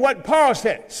show you what Paul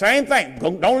said. Same thing.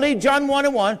 Don't leave John 1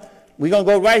 and 1. We're going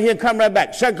to go right here and come right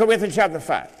back. 2 Corinthians chapter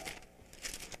 5.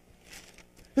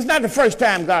 It's not the first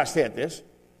time God said this.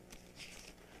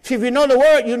 See, if you know the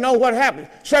word, you know what happened.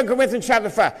 2 Corinthians chapter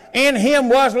 5. In him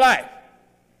was life.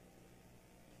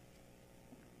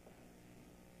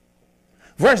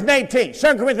 Verse 19.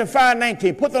 2 Corinthians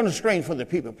 5:19. Put on the screen for the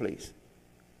people, please.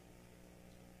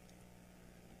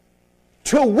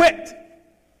 To wit,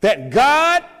 that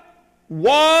God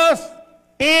was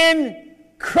in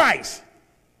Christ.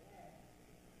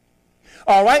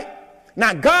 All right?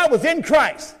 Now, God was in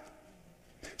Christ.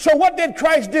 So what did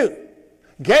Christ do?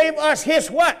 Gave us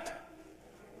his what?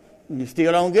 You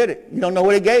still don't get it. You don't know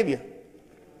what he gave you.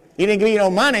 He didn't give you no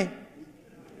money.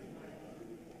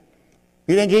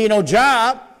 He didn't give you no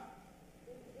job.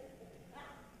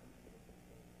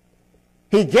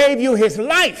 He gave you his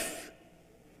life.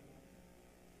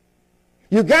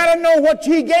 You got to know what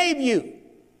he gave you.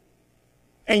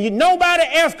 And nobody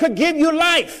else could give you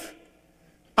life.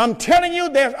 I'm telling you,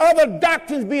 there's other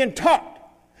doctrines being taught.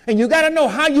 And you got to know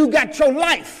how you got your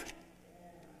life.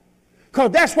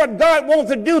 Because that's what God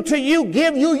wants to do to you,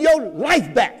 give you your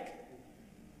life back.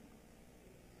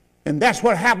 And that's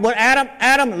what happened with Adam.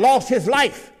 Adam lost his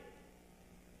life.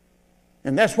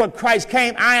 And that's what Christ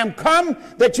came. I am come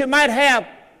that you might have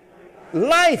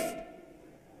life.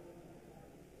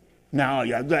 Now,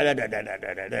 you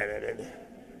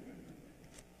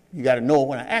got to know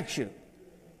when I ask you.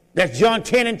 That's John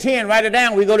 10 and 10. Write it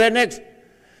down. We go there next.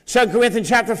 2 Corinthians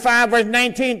chapter 5, verse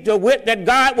 19. To wit that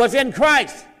God was in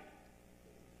Christ.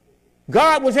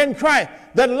 God was in Christ.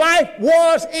 The life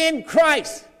was in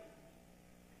Christ.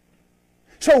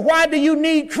 So why do you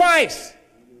need Christ?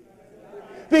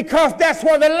 Because that's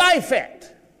where the life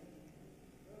at.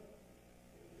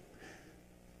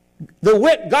 The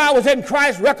wit God was in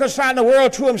Christ, reconciling the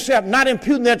world to himself, not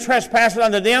imputing their trespasses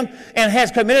unto them, and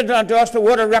has committed unto us the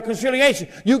word of reconciliation.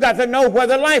 You got to know where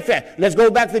the life at. Let's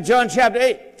go back to John chapter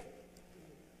 8.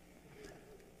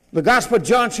 The Gospel of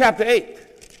John chapter 8.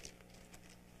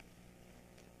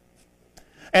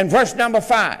 And verse number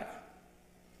 5.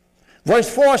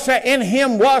 Verse 4 said, in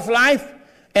him was life,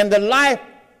 and the life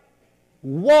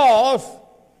was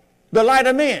the light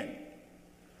of men.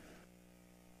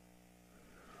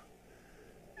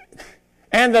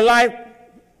 And the life,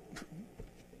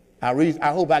 I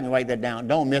hope I can write that down.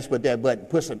 Don't mess with that button.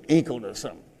 Put some ink on it or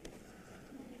something.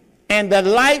 And the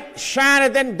light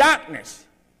shineth in darkness,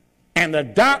 and the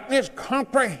darkness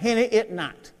comprehended it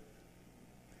not.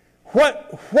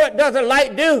 What does the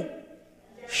light do?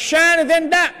 Shineth in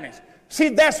darkness. See,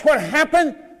 that's what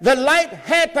happened. The light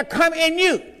had to come in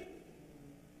you.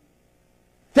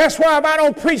 That's why if I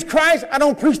don't preach Christ, I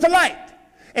don't preach the light.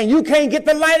 And you can't get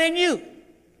the light in you.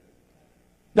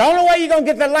 The only way you're going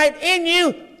to get the light in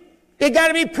you, it got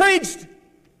to be preached.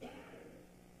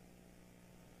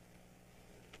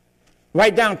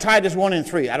 Write down Titus 1 and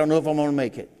 3. I don't know if I'm going to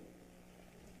make it.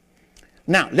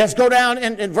 Now, let's go down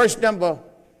in verse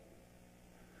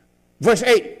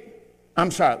 8.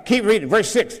 I'm sorry, keep reading. Verse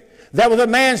 6. There was a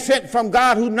man sent from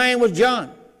God whose name was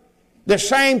John. The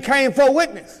same came for a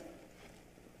witness.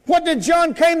 What did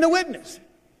John came to witness?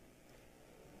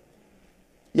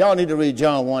 Y'all need to read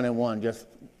John 1 and 1 just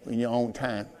in your own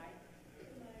time.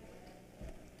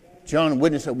 John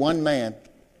witnessed of one man.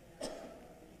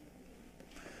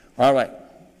 All right.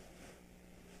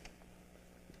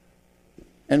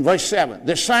 In verse 7,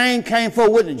 the same came for a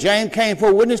witness. James came for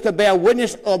a witness to bear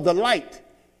witness of the light,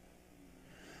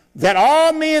 that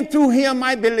all men through him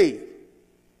might believe.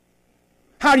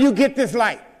 How do you get this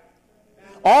light?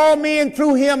 All men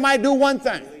through him might do one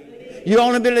thing. You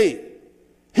only believe.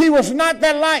 He was not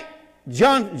that light.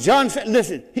 John said,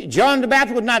 listen, John the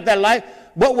Baptist was not that light,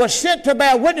 but was sent to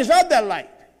bear witness of that light.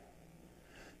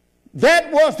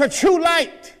 That was the true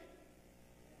light.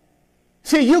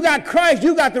 See, you got Christ,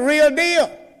 you got the real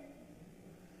deal.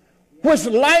 Which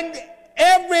light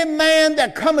every man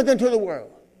that cometh into the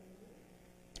world.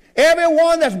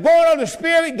 Everyone that's born of the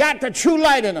Spirit got the true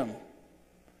light in them.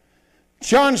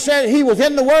 John said he was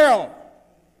in the world,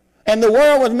 and the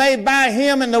world was made by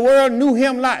him, and the world knew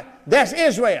him not. That's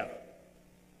Israel.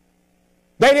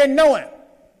 They didn't know him.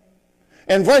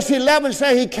 And verse 11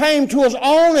 says he came to his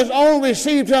own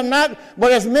received him not,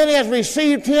 but as many as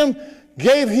received him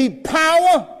gave he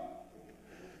power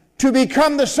to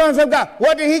become the sons of God.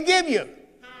 What did he give you?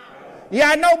 Yeah,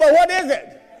 I know, but what is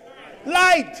it?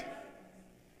 Light.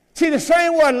 See, the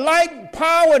same word, light,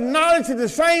 power, knowledge is the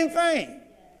same thing.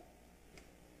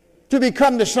 To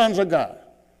become the sons of God.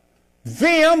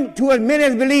 Them, to as many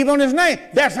as believe on his name.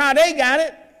 That's how they got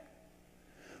it.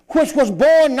 Which was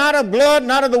born not of blood,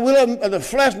 not of the will of the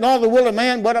flesh, nor of the will of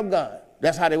man, but of God.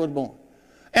 That's how they was born.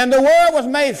 And the word was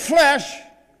made flesh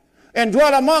and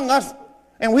dwelt among us,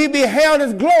 and we beheld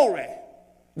his glory.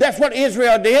 That's what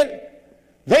Israel did.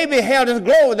 They beheld his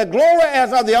glory, the glory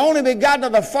as of the only begotten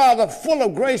of the Father, full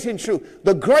of grace and truth.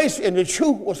 The grace and the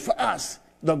truth was for us.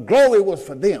 The glory was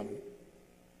for them.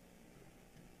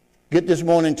 Get this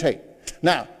morning tape.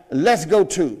 Now, let's go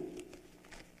to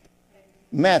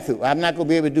Matthew. I'm not going to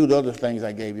be able to do the other things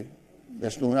I gave you.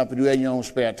 That's going to have to do that in your own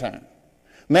spare time.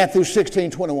 Matthew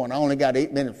 16:21. I only got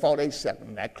 8 minutes, 48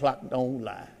 seconds. That clock don't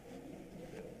lie.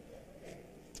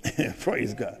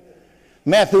 Praise God.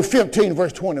 Matthew 15,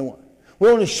 verse 21. We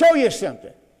want to show you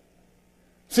something.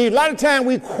 See, a lot of times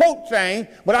we quote things,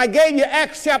 but I gave you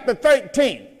Acts chapter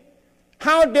 13.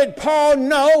 How did Paul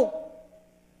know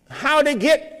how to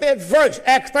get that verse,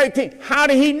 Acts 13? How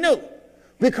did he know?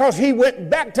 Because he went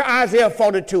back to Isaiah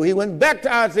 42. He went back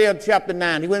to Isaiah chapter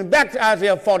 9. He went back to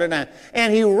Isaiah 49.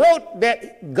 And he wrote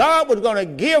that God was going to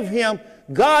give him,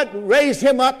 God raised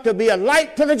him up to be a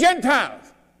light to the Gentiles.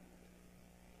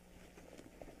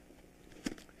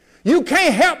 You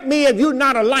can't help me if you're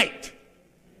not a light.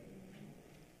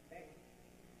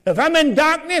 If I'm in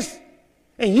darkness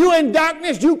and you're in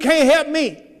darkness, you can't help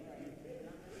me.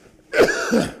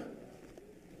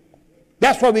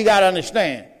 That's what we got to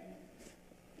understand.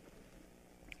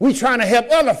 We trying to help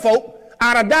other folk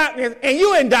out of darkness and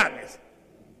you in darkness.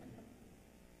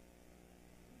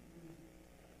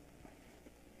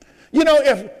 You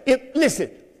know, listen,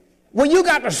 when you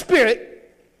got the Spirit,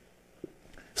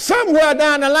 somewhere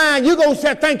down the line, you're going to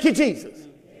say, thank you, Jesus.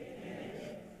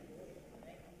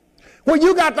 When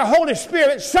you got the Holy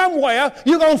Spirit, somewhere,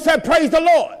 you're going to say, praise the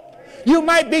Lord. You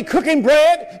might be cooking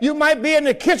bread. You might be in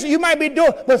the kitchen. You might be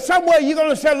doing, but somewhere you're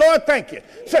going to say, Lord, thank you.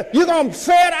 So you're going to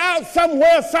say it out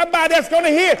somewhere, somebody that's going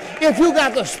to hear if you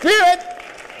got the Spirit.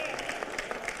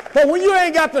 But when you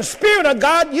ain't got the Spirit of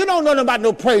God, you don't know about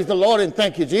no praise the Lord and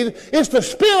thank you, Jesus. It's the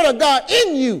Spirit of God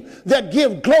in you that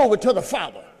gives glory to the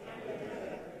Father.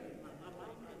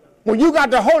 When you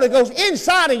got the Holy Ghost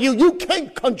inside of you, you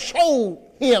can't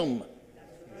control him.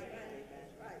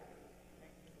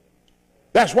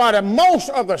 That's why the most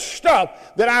of the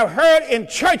stuff that I've heard in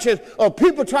churches of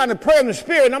people trying to pray in the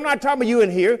Spirit, and I'm not talking about you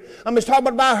in here, I'm just talking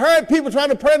about I heard people trying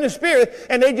to pray in the Spirit,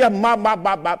 and they just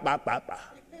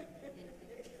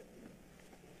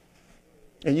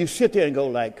and you sit there and go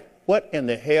like, what in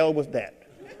the hell was that?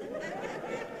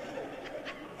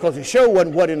 Because it sure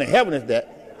wasn't what in the heaven is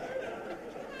that.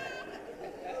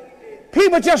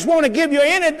 People just want to give you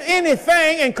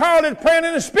anything and call it praying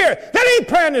in the Spirit. That ain't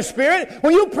praying in the Spirit.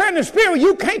 When you pray in the Spirit,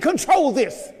 you can't control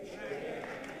this.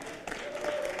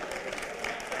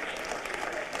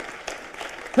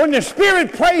 When the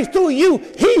Spirit prays through you,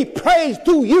 he prays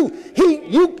through you.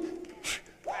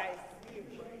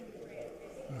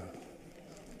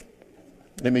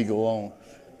 Let me go on.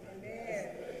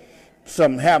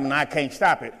 Something happened, I can't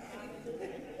stop it.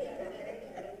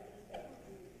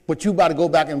 But you got to go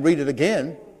back and read it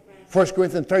again. 1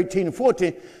 Corinthians 13 and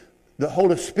 14, the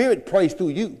Holy Spirit prays through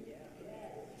you.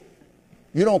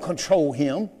 You don't control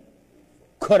him.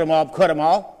 Cut him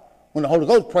off. When the Holy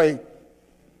Ghost prays.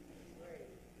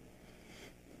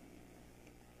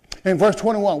 In verse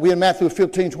 21, we're in Matthew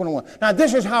 15, 21. Now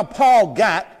this is how Paul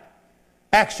got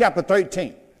Acts chapter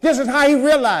 13. This is how he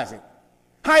realized it.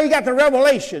 How he got the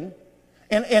revelation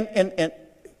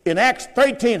in Acts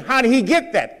 13, how did he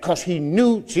get that? Because he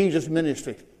knew Jesus'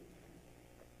 ministry.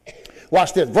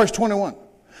 Watch this, verse 21.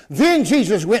 Then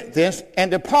Jesus went thence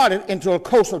and departed into the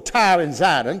coast of Tyre and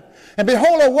Zidon. And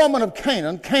behold, a woman of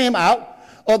Canaan came out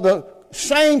of the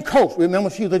same coast. Remember,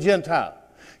 she was a Gentile.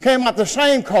 Came out the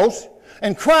same coast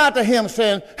and cried to him,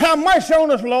 saying, have mercy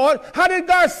on us, Lord. How did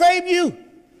God save you?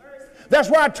 That's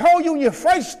why I told you when you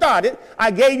first started, I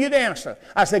gave you the answer.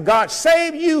 I said, God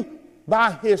saved you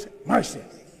by his mercy.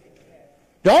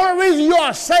 The only reason you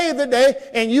are saved today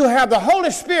and you have the Holy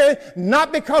Spirit,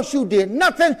 not because you did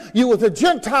nothing. You was a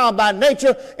Gentile by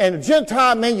nature, and a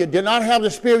Gentile meant you did not have the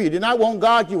Spirit. You did not want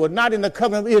God. You were not in the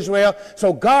covenant of Israel.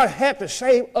 So God had to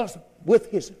save us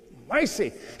with his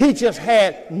mercy. He just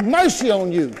had mercy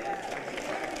on you.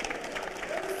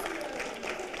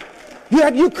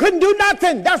 You couldn't do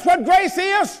nothing. That's what grace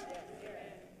is.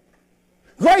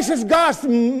 Grace is God's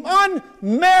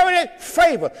unmerited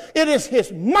favor. It is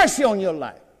his mercy on your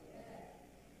life.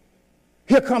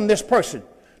 Here come this person,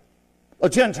 a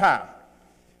Gentile.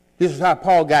 This is how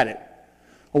Paul got it.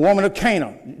 A woman of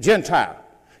Canaan, Gentile,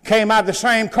 came out the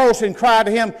same coast and cried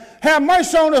to him, have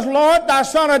mercy on us, Lord, thy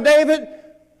son of David.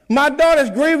 My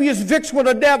daughter's grievous vexed with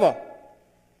the devil.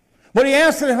 But he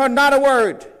answered her not a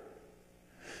word.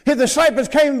 His disciples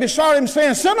came and besought him,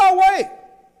 saying, send her away.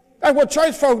 That's what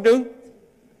church folk do.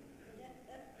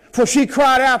 For she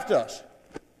cried after us.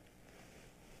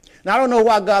 Now, I don't know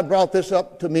why God brought this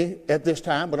up to me at this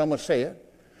time, but I'm going to say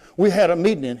it. We had a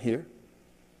meeting in here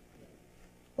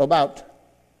about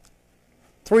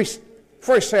first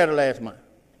Saturday last month.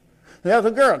 There was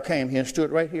a girl came here and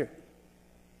stood right here.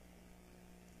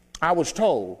 I was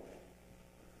told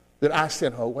that I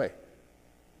sent her away.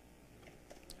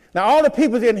 Now, all the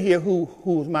people in here who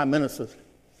was my ministers,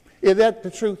 is that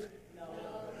the truth?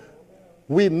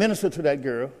 We ministered to that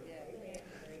girl,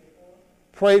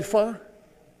 prayed for her.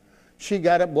 She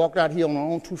got up, walked out here on her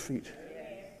own 2 feet.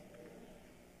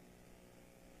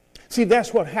 See,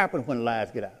 that's what happens when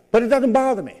lies get out. But it doesn't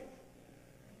bother me.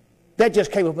 That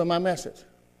just came up in my message.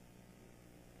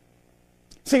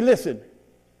 See, listen,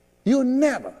 you'll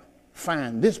never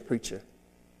find this preacher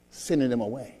sending them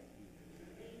away.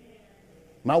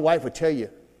 My wife will tell you,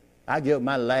 I give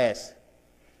my last.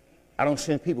 I don't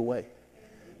send people away.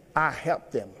 I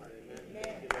help them.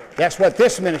 That's what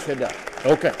this ministry does.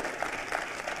 Okay.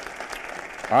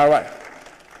 All right.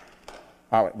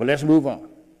 All right, well, let's move on.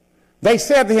 They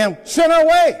said to him, send her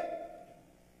away.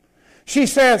 She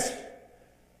says,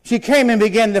 she came and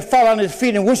began to fall on his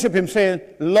feet and worship him, saying,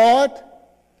 Lord,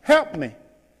 help me.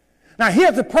 Now,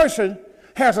 here's a person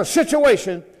has a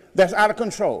situation that's out of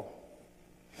control.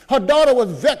 Her daughter was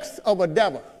vexed of a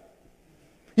devil.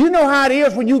 You know how it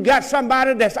is when you got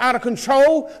somebody that's out of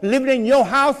control living in your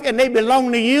house and they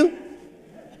belong to you?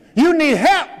 You need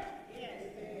help.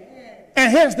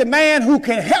 And here's the man who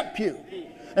can help you.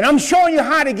 And I'm showing you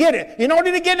how to get it. You don't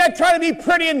need to get that trying to be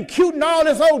pretty and cute and all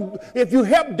this old, if you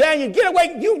help Daniel, get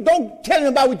away. You don't tell him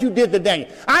about what you did to Daniel.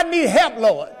 I need help,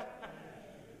 Lord.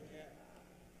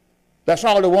 That's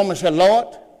all the woman said, Lord.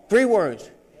 3 words.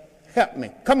 Help me.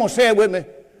 Come on, say it with me.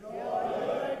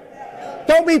 Lord,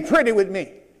 don't be pretty with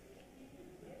me.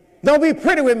 Don't be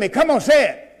pretty with me. Come on, say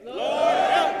it.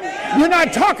 Lord, help me. You're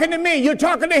not talking to me. You're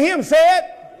talking to him. Say it.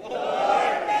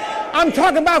 I'm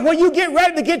talking about when you get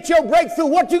ready to get your breakthrough,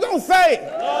 what you going to say?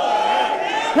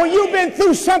 Lord, when you've been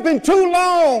through something too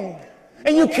long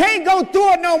and you can't go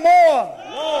through it no more.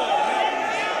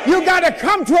 Lord, you got to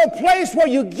come to a place where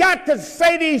you got to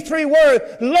say these 3 words.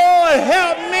 Lord,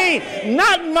 help me.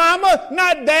 Not mama,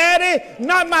 not daddy,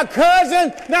 not my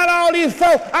cousin, not all these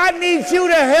folks. I need you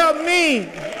to help me.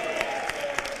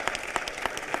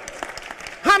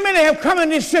 How many have come in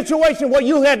this situation where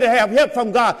you had to have help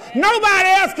from God? Nobody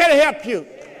else can help you.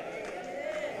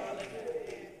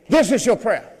 This is your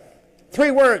prayer. 3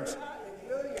 words.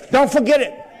 Don't forget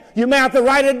it. You may have to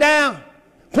write it down.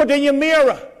 Put it in your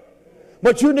mirror.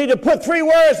 But you need to put 3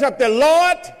 words up there.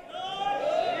 Lord,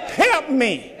 help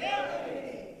me.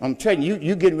 I'm telling you,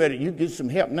 you getting ready. You get some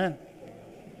help now.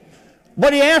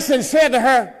 But he answered and said to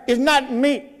her, it's not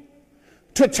meet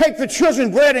to take the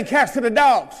children's bread and cast to the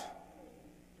dogs.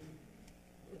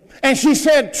 And she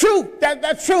said, true,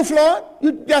 that's truth, Lord.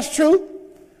 That's true.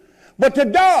 But the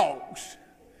dogs,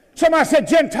 somebody said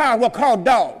Gentiles were called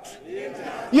dogs.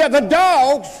 Gentiles. Yeah, the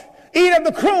dogs eat of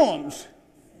the crumbs.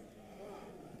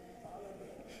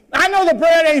 I know the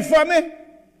bread ain't for me.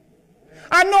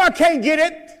 I know I can't get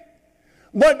it.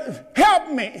 But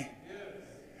help me.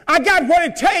 I got what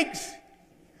it takes.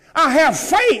 I have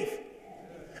faith.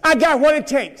 I got what it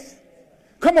takes.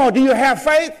 Come on, do you have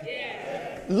faith? Yeah.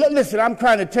 Listen, I'm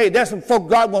trying to tell you, there's some folk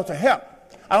God wants to help.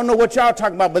 I don't know what y'all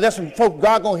talking about, but there's some folk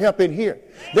God going to help in here.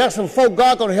 There's some folk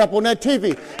God going to help on that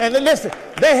TV. And listen,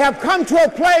 they have come to a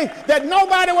place that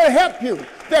nobody will help you.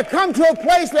 They've come to a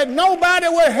place that nobody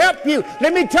will help you.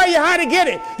 Let me tell you how to get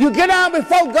it. You get out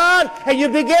before God and you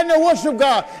begin to worship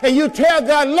God. And you tell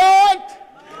God, Lord,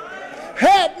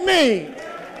 help me.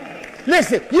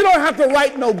 Listen, you don't have to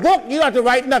write no book. You don't have to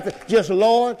write nothing. Just,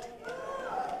 Lord,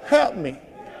 help me.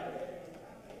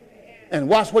 And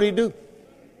watch what he do.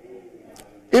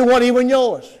 It wasn't even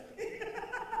yours.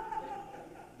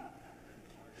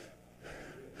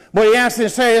 But he answered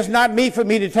and said, it's not meet for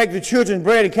me to take the children's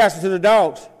bread and cast it to the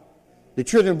dogs. The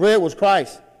children's bread was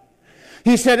Christ.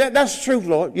 He said, that's true,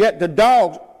 Lord. Yet the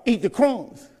dogs eat the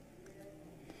crumbs,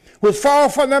 which fall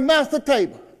from their master's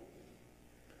table.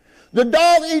 The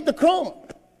dogs eat the crumbs.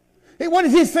 What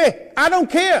did he say? I don't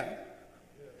care.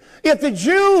 If the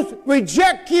Jews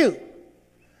reject you,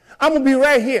 I'm going to be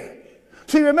right here.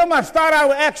 See, remember I started out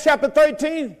with Acts chapter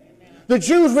 13? The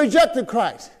Jews rejected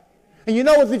Christ. And you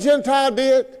know what the Gentiles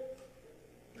did?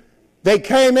 They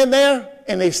came in there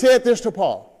and they said this to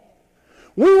Paul.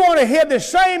 We want to hear the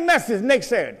same message next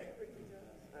Saturday.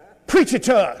 Preach it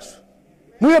to us.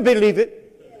 We'll believe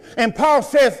it. And Paul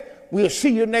says, we'll see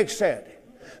you next Saturday.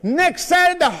 Next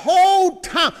Saturday, the whole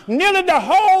town, nearly the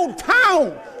whole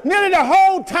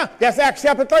town, that's Acts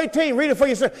chapter 13, read it for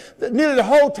yourself. Nearly the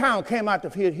whole town came out to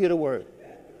hear the word.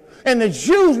 And the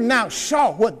Jews now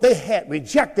saw what they had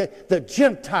rejected, the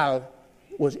Gentiles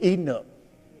was eating up.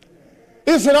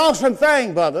 It's an awesome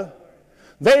thing, brother.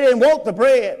 They didn't want the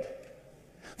bread.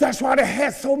 That's why they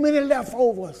had so many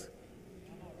leftovers.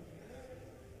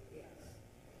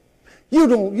 You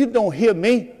don't hear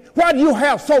me. Why do you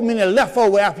have so many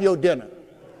leftovers after your dinner?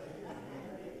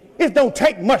 It don't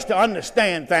take much to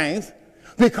understand things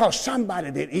because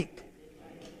somebody did eat.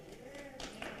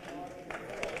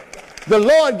 The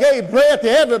Lord gave bread to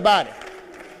everybody.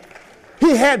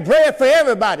 He had bread for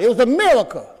everybody. It was a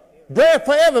miracle. Bread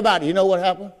for everybody. You know what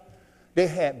happened? They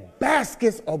had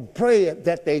baskets of bread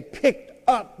that they picked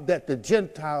up that the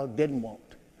Gentiles didn't want.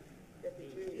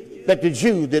 That the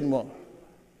Jews didn't want.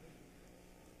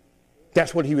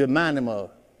 That's what he reminded them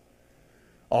of.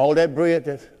 All that bread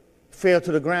that fell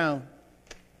to the ground,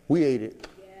 we ate it.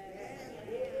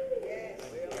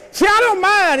 See, I don't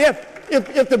mind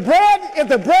if the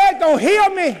bread don't heal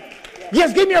me,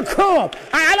 just give me a crumb.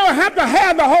 I don't have to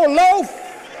have the whole loaf.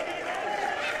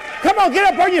 Come on,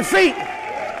 get up on your feet.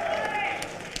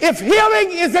 If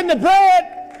healing is in the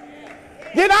bread,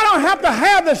 then I don't have to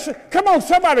have this. Come on,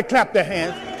 somebody clap their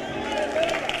hands.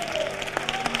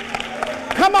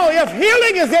 Come on, if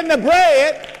healing is in the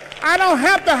bread, I don't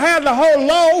have to have the whole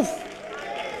loaf.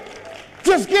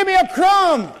 Just give me a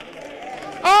crumb.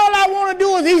 All I want to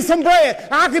do is eat some bread.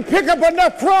 I can pick up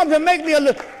enough crumbs and make me a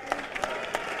little.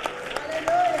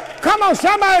 Come on,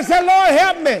 somebody say, Lord,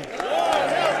 help me. Lord,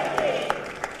 help me.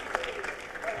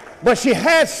 But she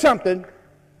had something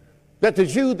that the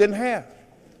Jews didn't have.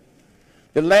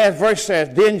 The last verse says,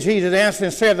 then Jesus answered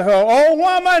and said to her, oh,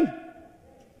 woman.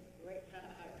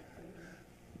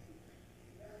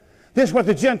 This is what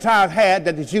the Gentiles had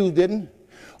that the Jews didn't.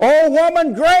 Oh,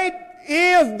 woman, great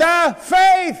is thy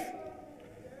faith.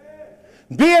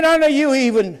 Be it unto you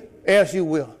even as you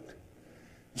will.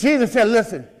 Jesus said,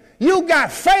 listen, you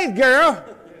got faith, girl.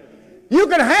 You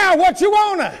can have what you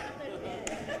want to.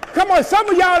 Come on, some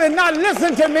of y'all did not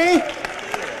listen to me.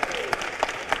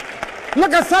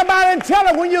 Look at somebody and tell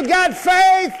them when you got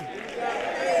faith,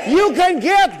 you can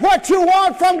get what you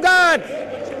want from God.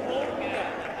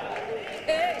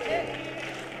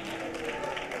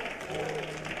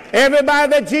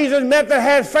 Everybody that Jesus met that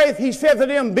has faith, he said to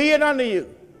them, be it unto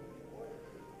you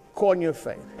according to your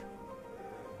faith.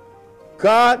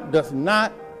 God does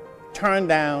not turn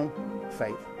down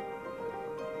faith.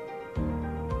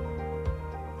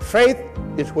 Faith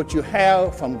is what you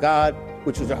have from God,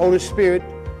 which is the Holy Spirit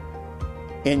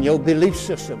in your belief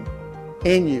system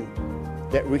in you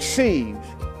that receives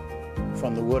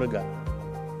from the Word of God.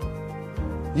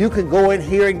 You can go in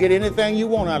here and get anything you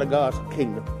want out of God's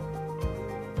kingdom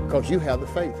because you have the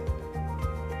faith.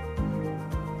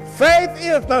 Faith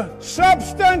is the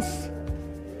substance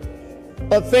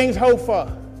of things hoped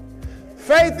for.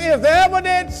 Faith is the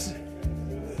evidence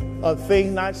of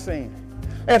things not seen.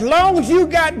 As long as you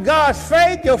got God's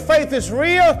faith, your faith is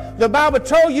real. The Bible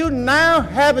told you now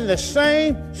having the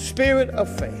same spirit of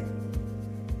faith.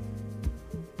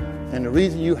 And the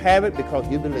reason you have it because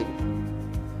you believe.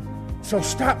 So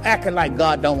stop acting like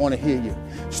God don't want to hear you.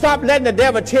 Stop letting the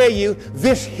devil tell you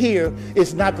this here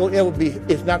is not going to ever be,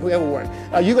 it's not going to ever work.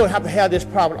 You're going to have this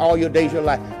problem all your days of your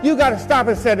life. You got to stop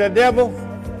and say the devil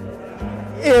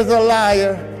is a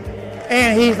liar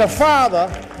and he's the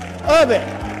father of it.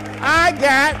 I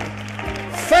got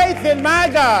faith in my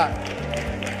God.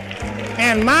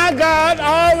 And my God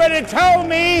already told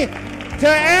me to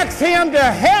ask him to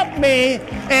help me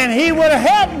and he would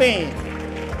help me.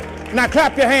 Now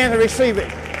clap your hands and receive it.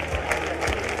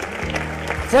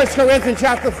 1 Corinthians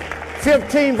chapter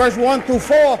 15, verse 1 through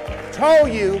 4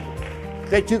 told you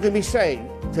that you can be saved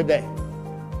today.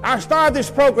 I started this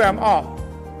program off.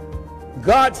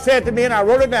 God said to me, and I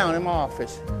wrote it down in my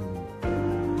office,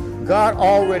 God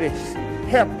already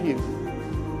helped you.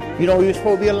 You know you're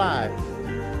supposed to be alive,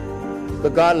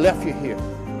 but God left you here.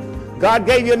 God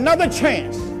gave you another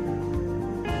chance.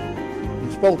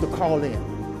 You're supposed to call in.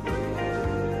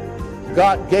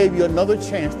 God gave you another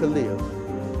chance to live.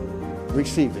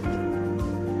 Receive it.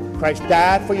 Christ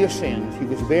died for your sins. He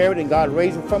was buried and God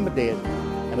raised him from the dead.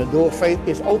 And the door of faith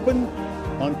is open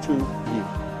unto you.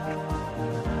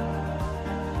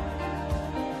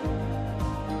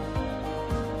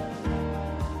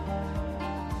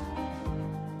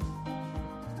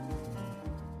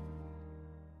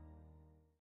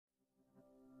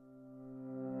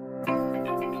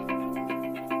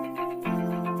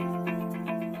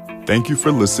 Thank you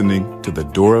for listening to the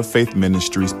Door of Faith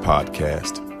Ministries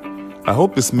podcast. I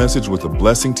hope this message was a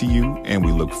blessing to you, and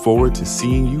we look forward to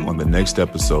seeing you on the next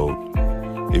episode.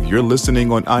 If you're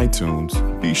listening on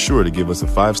iTunes, be sure to give us a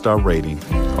 5-star rating.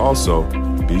 Also,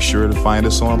 be sure to find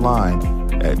us online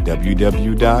at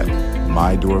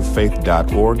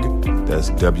www.mydooroffaith.org. That's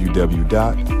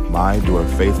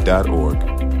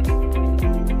www.mydooroffaith.org.